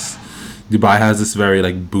U.S., Dubai has this very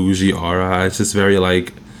like bougie aura. It's just very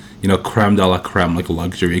like, creme de la creme, like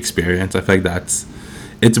luxury experience. I feel like that's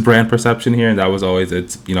its brand perception here, and that was always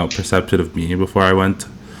its perception of me before I went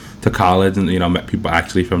to college and met people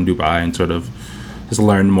actually from Dubai and sort of just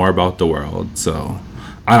learned more about the world. So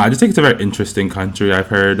I just think it's a very interesting country. I've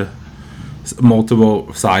heard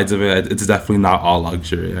multiple sides of it. It's definitely not all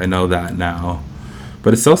luxury. I know that now,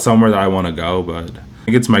 but it's still somewhere that I want to go. But I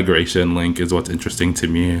think its migration link is what's interesting to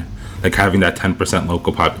me. Like having that 10%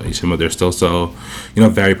 local population, but they're still so,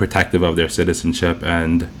 very protective of their citizenship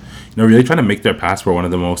and, really trying to make their passport one of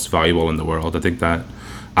the most valuable in the world. I think that,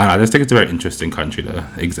 I just think it's a very interesting country to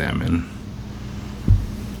examine.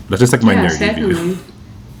 That's just like my nerdy view.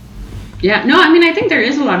 Yeah, no, I mean, I think there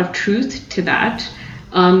is a lot of truth to that.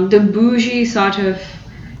 The bougie sort of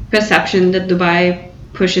perception that Dubai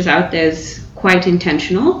pushes out there is quite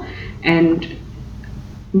intentional, and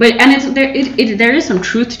it's there is some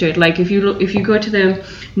truth to it. Like if you go to the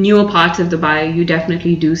newer parts of Dubai, you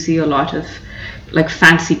definitely do see a lot of like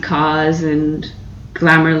fancy cars and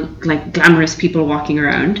glamorous people walking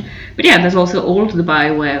around. But yeah, there's also old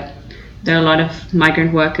Dubai where there are a lot of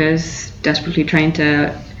migrant workers desperately trying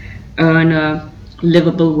to earn a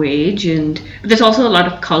livable wage, but there's also a lot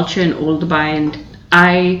of culture in old Dubai, and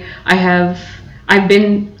I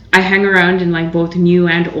hang around in like both new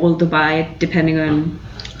and old Dubai depending on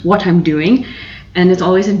what I'm doing, and it's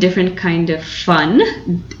always a different kind of fun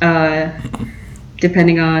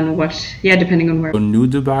depending on where. So New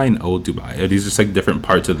Dubai and Old Dubai, are these just like different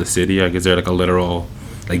parts of the city? Like is there like a literal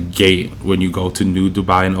like gate when you go to New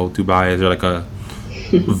Dubai and Old Dubai? Is there like a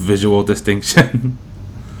visual distinction?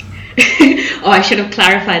 Oh, I should have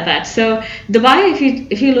clarified that. So Dubai,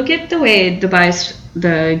 if you look at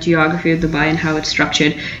the geography of Dubai and how it's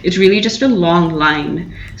structured, it's really just a long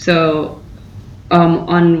line. So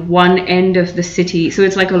on one end of the city, so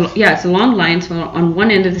it's it's a long line. So on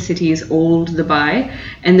one end of the city is old Dubai,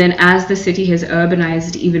 and then as the city has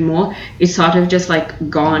urbanized even more, it's sort of just like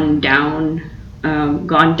gone down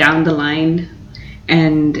the line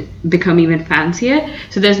and become even fancier.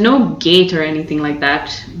 So there's no gate or anything like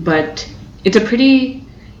that, but it's a pretty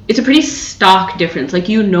stark difference. Like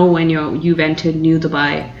when you've entered New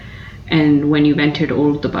Dubai and when you've entered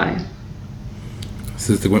Old Dubai.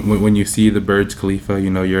 So it's when you see the Burj Khalifa,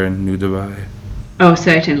 you're in New Dubai. Oh,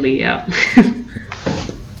 certainly, yeah.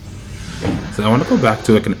 So I want to go back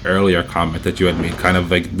to like an earlier comment that you had made, kind of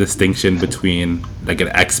like distinction between like an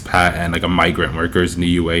expat and like a migrant workers in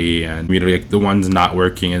the UAE, and like the ones not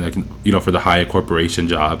working and like for the higher corporation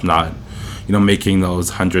jobs, not making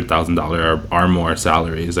those $100,000 or more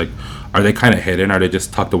salaries. Like, are they kind of hidden? Are they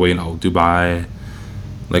just tucked away in Old Dubai?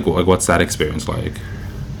 Like what's that experience like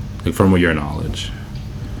from your knowledge?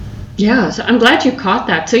 Yeah, so I'm glad you caught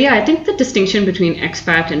that. So yeah, I think the distinction between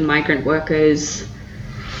expat and migrant workers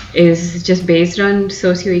is just based on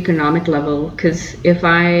socioeconomic level, because if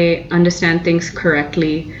I understand things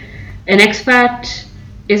correctly, an expat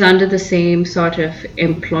is under the same sort of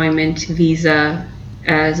employment visa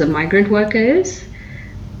as a migrant worker is.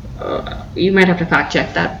 You might have to fact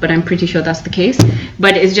check that, but I'm pretty sure that's the case.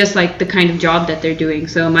 But it's just like the kind of job that they're doing.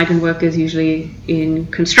 So migrant workers usually in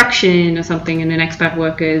construction or something, and an expat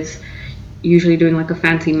worker is usually doing like a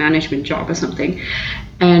fancy management job or something.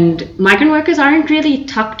 And migrant workers aren't really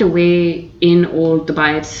tucked away in old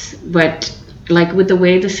Dubai, but like with the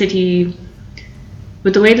way the city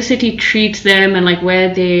treats them and like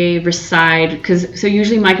where they reside, so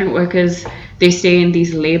usually migrant workers, they stay in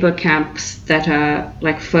these labor camps that are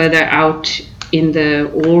like further out in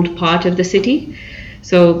the old part of the city.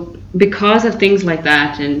 So because of things like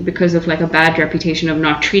that, and because of like a bad reputation of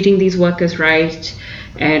not treating these workers right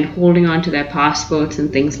and holding on to their passports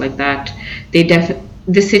and things like that,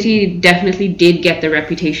 the city definitely did get the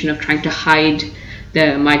reputation of trying to hide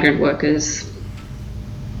the migrant workers.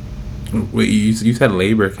 Wait, you said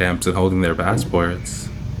labor camps and holding their passports.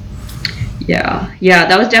 Yeah,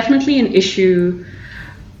 that was definitely an issue.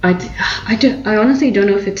 I honestly don't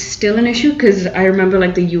know if it's still an issue, because I remember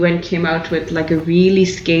like the UN came out with like a really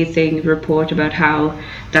scathing report about how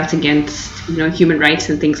that's against human rights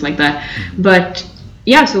and things like that. But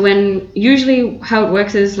yeah, so usually how it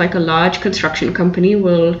works is like a large construction company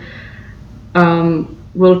will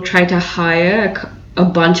will try to hire a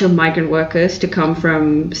bunch of migrant workers to come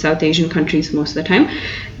from South Asian countries most of the time,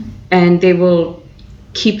 and they will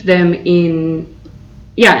keep them in,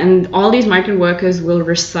 yeah, and all these migrant workers will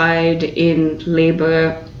reside in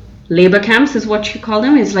labor camps, is what you call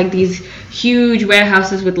them. It's like these huge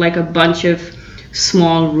warehouses with like a bunch of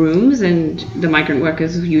small rooms, and the migrant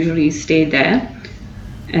workers usually stay there.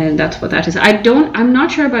 And that's what that is. I'm not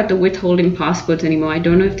sure about the withholding passports anymore. I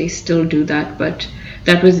don't know if they still do that, but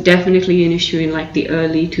that was definitely an issue in like the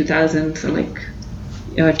early 2000s, or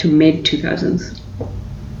like to mid 2000s.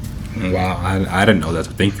 Wow, I didn't know that.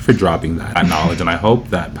 So thank you for dropping that knowledge, and I hope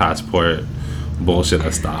that passport bullshit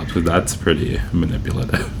has stopped, because that's pretty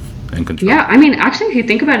manipulative and controlling. Yeah, I mean, actually, if you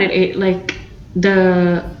think about it, like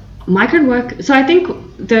the migrant work. So I think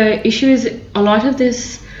the issue is a lot of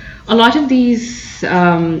this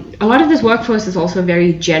workforce is also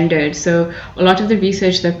very gendered. So a lot of the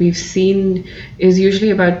research that we've seen is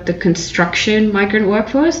usually about the construction migrant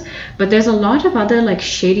workforce, but there's a lot of other like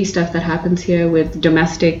shady stuff that happens here with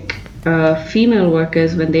domestic female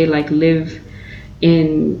workers when they like live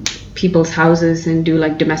in people's houses and do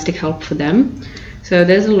like domestic help for them. So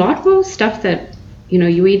there's a lot more stuff that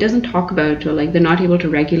UAE doesn't talk about, or like they're not able to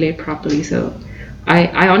regulate properly. So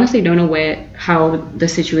I honestly don't know how the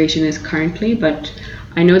situation is currently, but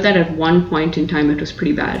I know that at one point in time it was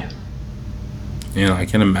pretty bad. I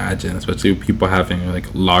can imagine, especially people having like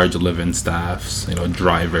large live-in staffs,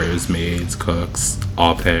 drivers, maids, cooks,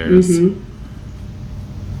 au pairs. Mm-hmm.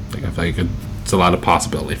 Like I feel like it's a lot of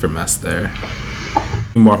possibility for mess there.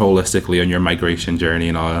 More holistically on your migration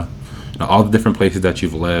journey, all the different places that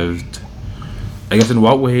you've lived, I guess in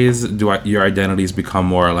what ways do your identities become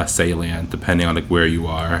more or less salient depending on like where you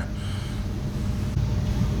are?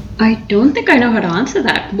 I don't think I know how to answer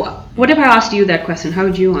that. What if I asked you that question? How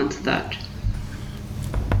would you answer that?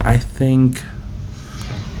 I think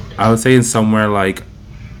I would say in somewhere like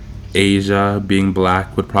Asia, being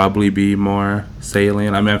black would probably be more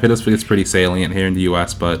salient. I mean, I feel it's pretty salient here in the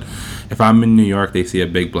US, but if I'm in New York, they see a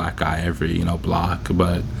big black guy every block.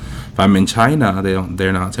 But if I'm in China,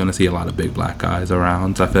 they're not going to see a lot of big black guys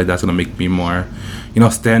around. So I feel like that's going to make me more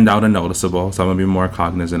stand out and noticeable. So I'm going to be more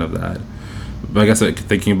cognizant of that. But I guess like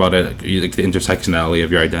thinking about it, like the intersectionality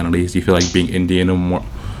of your identities, do you feel like being Indian in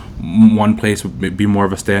one place would be more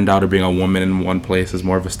of a standout, or being a woman in one place is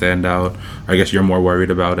more of a standout? Or I guess you're more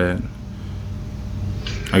worried about it.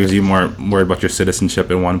 I guess you're more worried about your citizenship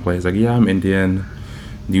in one place. Like, yeah, I'm Indian.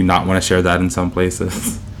 Do you not want to share that in some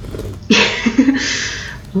places?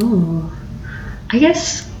 Oh, I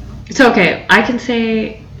guess it's okay. I can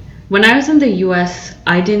say when I was in the US,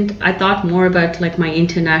 I thought more about like my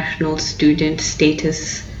international student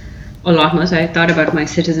status a lot more. So I thought about my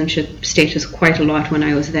citizenship status quite a lot when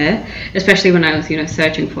I was there, especially when I was,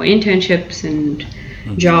 searching for internships and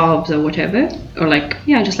jobs or whatever, or like,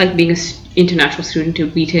 just like being an international student to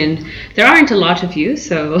beat in. There aren't a lot of you,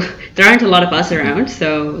 so there aren't a lot of us around,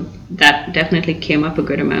 so that definitely came up a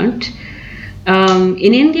good amount.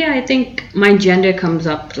 In India, I think my gender comes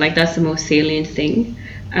up, like that's the most salient thing.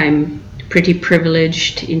 I'm pretty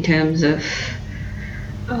privileged in terms of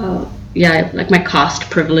like my caste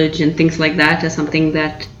privilege and things like that is something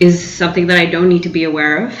that I don't need to be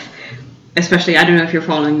aware of. Especially, I don't know if you're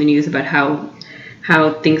following the news about how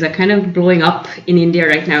things are kind of blowing up in India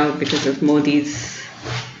right now because of Modi's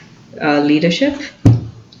leadership.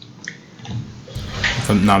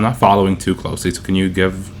 So, no, I'm not following too closely, so can you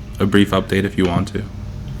give a brief update if you want to?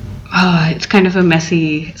 It's kind of a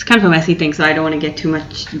messy thing, so I don't want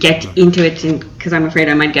to get into it because I'm afraid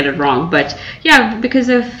I might get it wrong. But yeah, because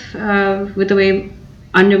of with the way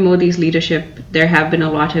under Modi's leadership, there have been a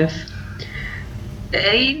lot of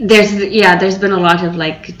there's been a lot of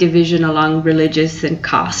like division along religious and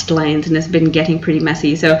caste lines, and it's been getting pretty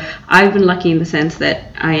messy. So I've been lucky in the sense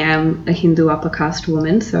that I am a Hindu upper caste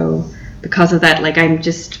woman, so because of that, like I'm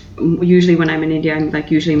just usually when I'm in India, I'm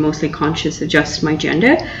like usually mostly conscious of just my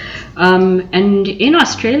gender. And in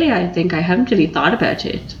Australia, I think I haven't really thought about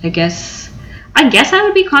it. I guess I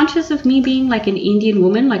would be conscious of me being like an Indian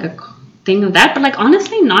woman, like a thing of that, but like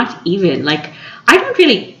honestly, not even. Like I don't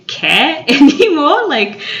really care anymore.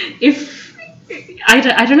 Like if I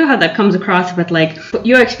don't know how that comes across, but like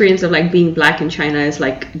your experience of like being black in China is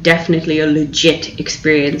like definitely a legit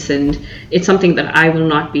experience, and it's something that I will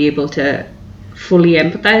not be able to fully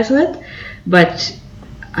empathize with. But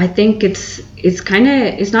I think it's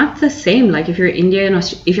not the same. Like if you're Indian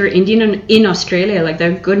in Australia, like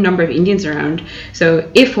there are a good number of Indians around. So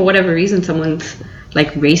if for whatever reason someone's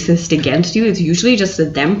like racist against you, it's usually just a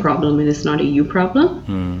them problem and it's not a you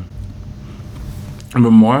problem.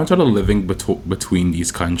 But more on sort of living between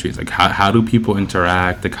these countries. Like, how do people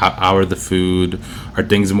interact? Like, how are the food? Are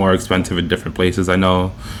things more expensive in different places? I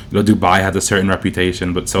know, Dubai has a certain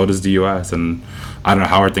reputation, but so does the U.S. And I don't know,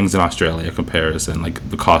 how are things in Australia comparison, like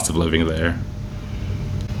the cost of living there?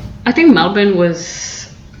 I think Melbourne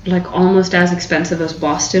was like almost as expensive as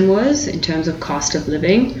Boston was in terms of cost of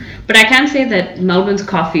living. But I can say that Melbourne's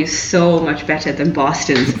coffee is so much better than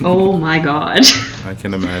Boston's. Oh my God. I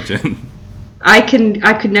can imagine. I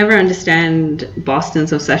could never understand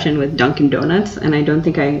Boston's obsession with Dunkin' Donuts, and I don't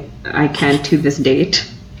think I can to this date.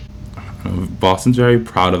 Boston's very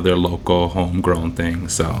proud of their local homegrown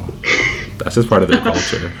things, so that's just part of their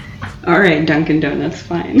culture. All right, Dunkin' Donuts,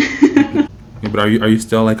 fine. But are you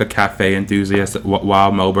still like a cafe enthusiast?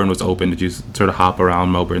 While Melbourne was open, did you sort of hop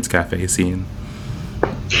around Melbourne's cafe scene?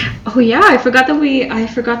 Oh yeah, I forgot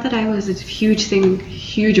that I was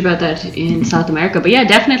huge about that in South America. But yeah,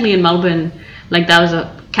 definitely in Melbourne, like that was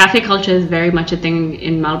a cafe culture is very much a thing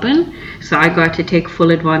in Melbourne. So I got to take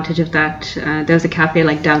full advantage of that. There was a cafe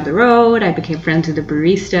like down the road. I became friends with the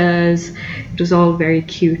baristas. It was all very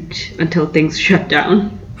cute until things shut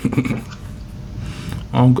down.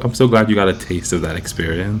 I'm so glad you got a taste of that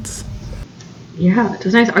experience. Yeah, it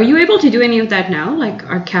was nice. Are you able to do any of that now? Like,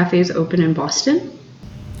 are cafes open in Boston?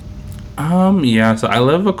 Yeah, so I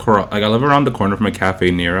live around the corner from a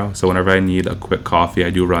Cafe Nero, so whenever I need a quick coffee,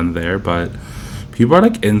 I do run there, but people are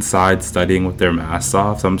like inside studying with their masks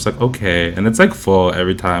off, so I'm just like, okay, and it's like full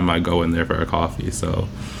every time I go in there for a coffee, so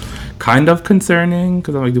kind of concerning,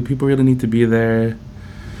 because I'm like, do people really need to be there?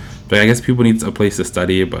 But I guess people need a place to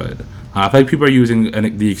study, but I feel like people are using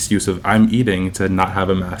the excuse of I'm eating to not have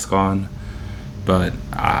a mask on, but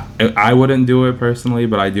I wouldn't do it personally,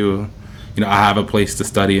 but I do. I have a place to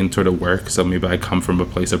study and sort of work, so maybe I come from a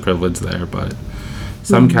place of privilege there, but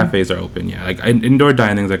some cafes are open, yeah. Like, indoor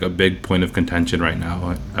dining is like a big point of contention right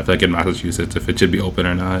now. I feel like in Massachusetts, if it should be open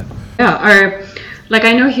or not. Yeah, like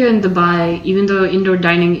I know here in Dubai, even though indoor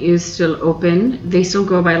dining is still open, they still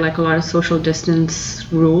go by like a lot of social distance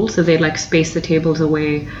rules. So they like space the tables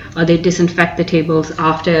away, or they disinfect the tables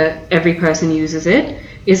after every person uses it.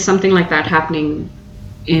 Is something like that happening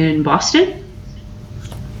in Boston?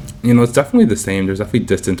 It's definitely the same. There's definitely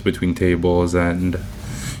distance between tables and,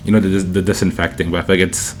 the disinfecting. But I feel like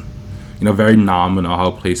it's, very nominal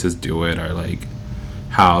how places do it, or like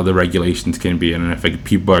how the regulations can be. And if like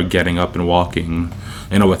people are getting up and walking,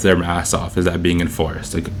 with their masks off, is that being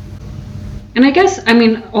enforced? Like, and I guess,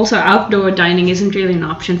 also outdoor dining isn't really an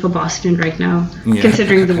option for Boston right now,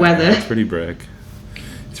 considering the weather. It's pretty brick.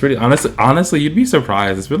 It's pretty, honestly, you'd be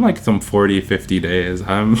surprised. It's been like some 40, 50 days.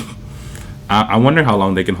 I wonder how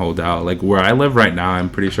long they can hold out. Like, where I live right now, I'm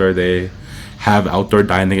pretty sure they have outdoor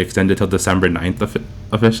dining extended till December 9th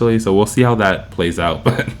officially, so we'll see how that plays out,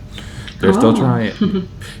 but they're still trying.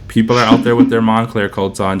 People are out there with their Montclair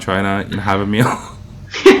coats on trying to have a meal.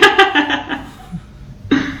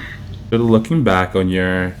 But looking back on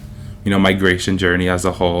your, migration journey as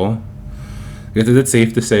a whole, is it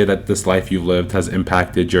safe to say that this life you've lived has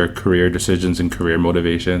impacted your career decisions and career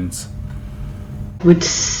motivations? I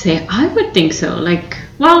would think so. Like,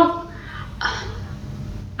 well,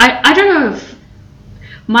 I don't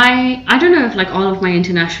know if like all of my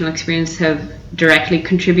international experience have directly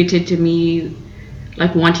contributed to me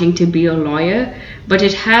like wanting to be a lawyer, but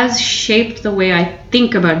it has shaped the way I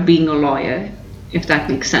think about being a lawyer, if that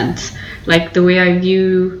makes sense. Like the way I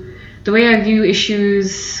view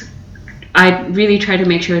issues, I really try to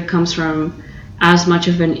make sure it comes from as much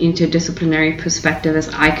of an interdisciplinary perspective as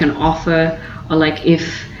I can offer, or like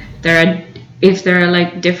if there are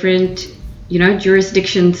like different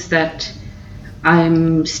jurisdictions that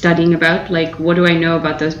I'm studying about, like what do I know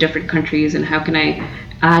about those different countries and how can I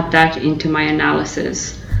add that into my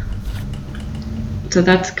analysis. So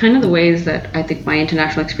that's kind of the ways that I think my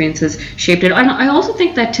international experience has shaped it. I also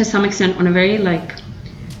think that to some extent on a very like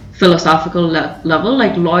philosophical level,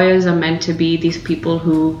 like lawyers are meant to be these people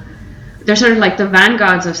who they're sort of like the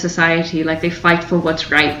vanguards of society, like they fight for what's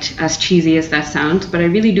right, as cheesy as that sounds, but I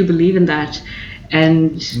really do believe in that.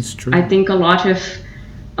 And it's true. I think a lot of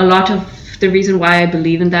the reason why I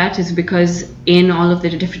believe in that is because in all of the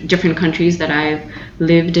different countries that I've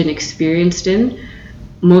lived and experienced in,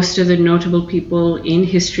 most of the notable people in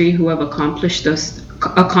history who have accomplished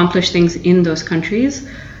things in those countries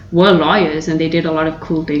were lawyers, and they did a lot of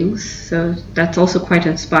cool things. So that's also quite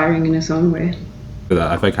inspiring in its own way.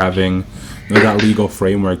 That I think having that legal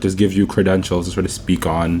framework just gives you credentials to sort of speak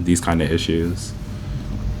on these kind of issues.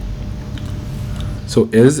 So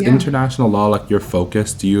is Yeah. international law like your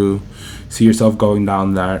focus? Do you see yourself going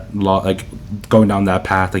down that law, like going down that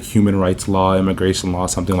path, like human rights law, immigration law,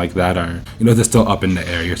 something like that? Or, is it still up in the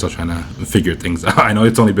air? You're still trying to figure things out. I know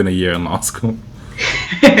it's only been a year in law school.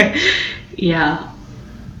 Yeah.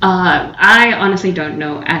 I honestly don't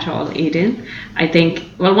know at all, Aiden. I think,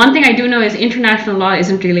 well, one thing I do know is international law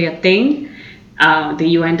isn't really a thing. The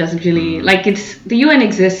UN doesn't really, like, the UN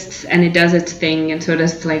exists and it does its thing, and so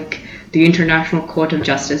does, like, the International Court of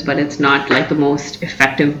Justice, but it's not, like, the most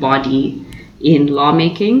effective body in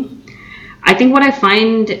lawmaking. I think what I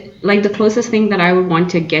find, like, the closest thing that I would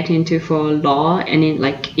want to get into for law and in,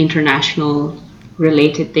 like, international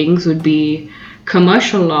related things would be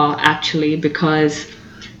commercial law, actually, because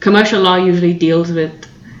commercial law usually deals with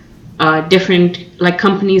different, like,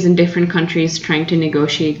 companies in different countries trying to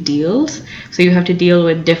negotiate deals. So you have to deal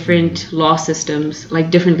with different law systems, like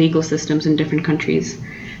different legal systems in different countries.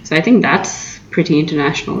 So I think that's pretty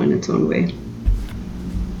international in its own way.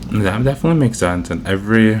 That definitely makes sense. And I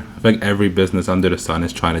feel like every business under the sun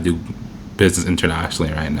is trying to do business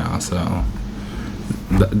internationally right now. So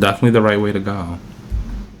definitely the right way to go.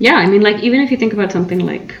 Yeah, I mean, like, even if you think about something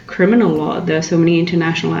like criminal law, there are so many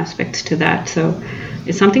international aspects to that. So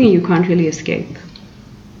it's something you can't really escape.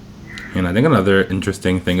 And I think another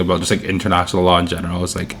interesting thing about just like international law in general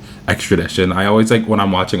is like extradition. I always like when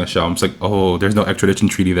I'm watching a show, I'm just like, oh, there's no extradition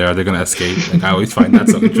treaty there. They're gonna escape. Like I always find that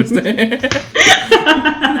so interesting.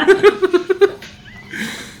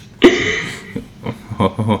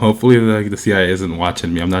 Hopefully, like the CIA isn't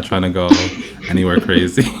watching me. I'm not trying to go anywhere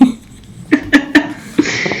crazy.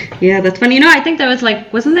 Yeah, that's funny. I think there was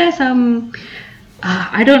like, wasn't there some?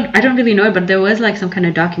 I don't really know it, but there was like some kind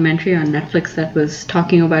of documentary on Netflix that was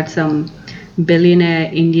talking about some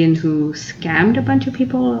billionaire Indian who scammed a bunch of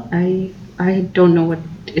people. I don't know what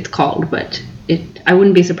it's called, but I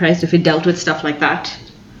wouldn't be surprised if it dealt with stuff like that.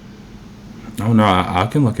 Oh no, I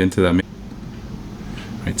can look into that.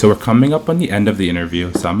 Right, so we're coming up on the end of the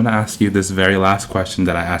interview, so I'm going to ask you this very last question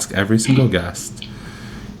that I ask every single guest.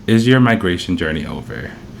 Is your migration journey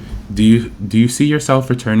over? Do you see yourself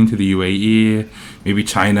returning to the UAE, maybe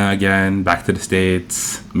China again, back to the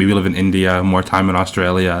States, maybe live in India, more time in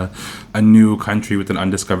Australia, a new country with an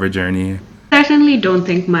undiscovered journey? Certainly don't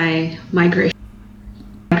think my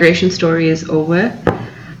migration story is over.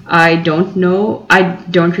 I don't know. I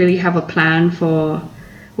don't really have a plan for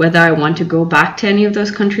whether I want to go back to any of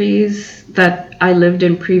those countries that I lived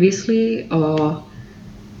in previously, or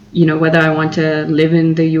whether I want to live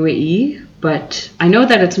in the UAE. But I know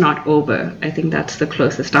that it's not over. I think that's the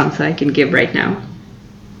closest answer I can give right now.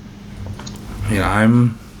 Yeah,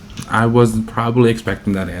 I was probably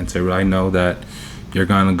expecting that answer, but I know that you're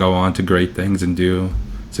gonna go on to great things and do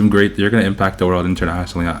some great. You're gonna impact the world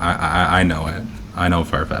internationally. I know it. I know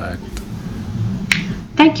for a fact.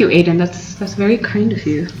 Thank you, Aiden. That's very kind of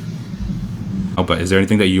you. Oh, but is there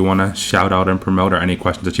anything that you want to shout out and promote, or any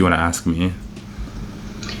questions that you want to ask me?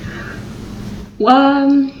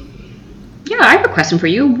 Yeah, I have a question for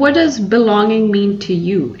you. What does belonging mean to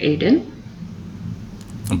you, Aiden?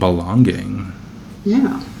 Belonging?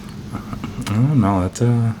 Yeah. I don't know. That's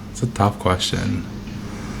a tough question.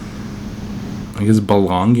 I guess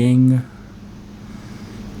belonging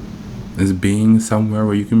is being somewhere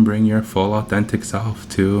where you can bring your full authentic self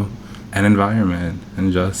to an environment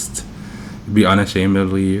and just be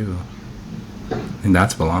unashamedly you. And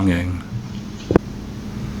that's belonging.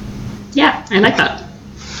 Yeah, I like that.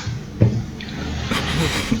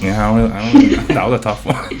 Yeah, I don't, that was a tough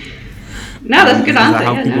one. No, that's a good answer.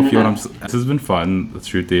 How people feel. This has been fun,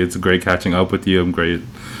 Shruti. It's great catching up with you. I'm great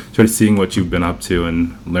sort of seeing what you've been up to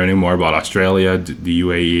and learning more about Australia, the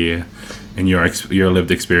UAE, and your lived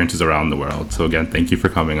experiences around the world. So again, thank you for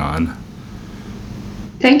coming on.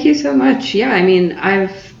 Thank you so much. Yeah, I mean,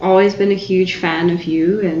 I've always been a huge fan of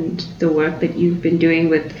you and the work that you've been doing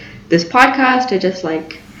with this podcast. I just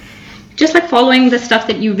like following the stuff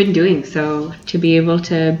that you've been doing. So to be able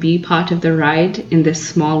to be part of the ride in this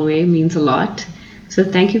small way means a lot. So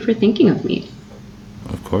thank you for thinking of me.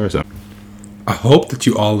 Of course. I hope that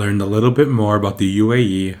you all learned a little bit more about the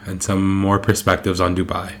UAE and some more perspectives on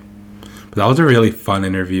Dubai. But that was a really fun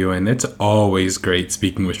interview, and it's always great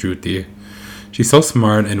speaking with Shruti. She's so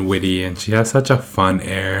smart and witty, and she has such a fun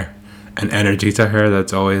air and energy to her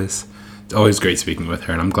that's always great speaking with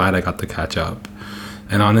her, and I'm glad I got to catch up.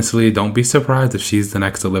 And honestly, don't be surprised if she's the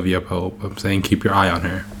next Olivia Pope. I'm saying keep your eye on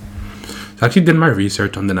her. So I actually did my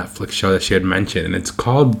research on the Netflix show that she had mentioned, and it's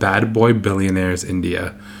called Bad Boy Billionaires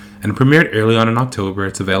India. And it premiered early on in October.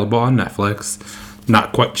 It's available on Netflix.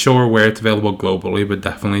 Not quite sure where it's available globally, but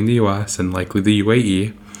definitely in the US and likely the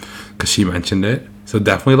UAE, because she mentioned it. So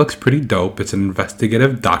definitely looks pretty dope. It's an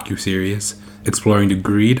investigative docuseries exploring the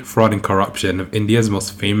greed, fraud, and corruption of India's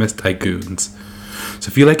most famous tycoons. So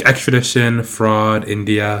if you like extradition, fraud,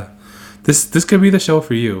 India, this could be the show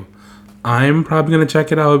for you. I'm probably gonna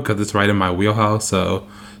check it out because it's right in my wheelhouse. So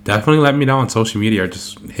definitely let me know on social media or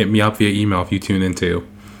just hit me up via email if you tune in too.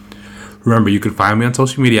 Remember, you can find me on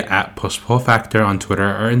social media at PushPullFactor on Twitter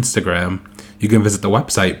or Instagram. You can visit the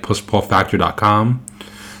website pushpullfactor.com.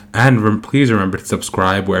 And please remember to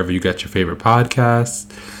subscribe wherever you get your favorite podcasts.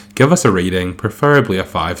 Give us a rating, preferably a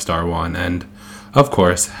 5-star one. And, of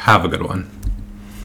course, have a good one.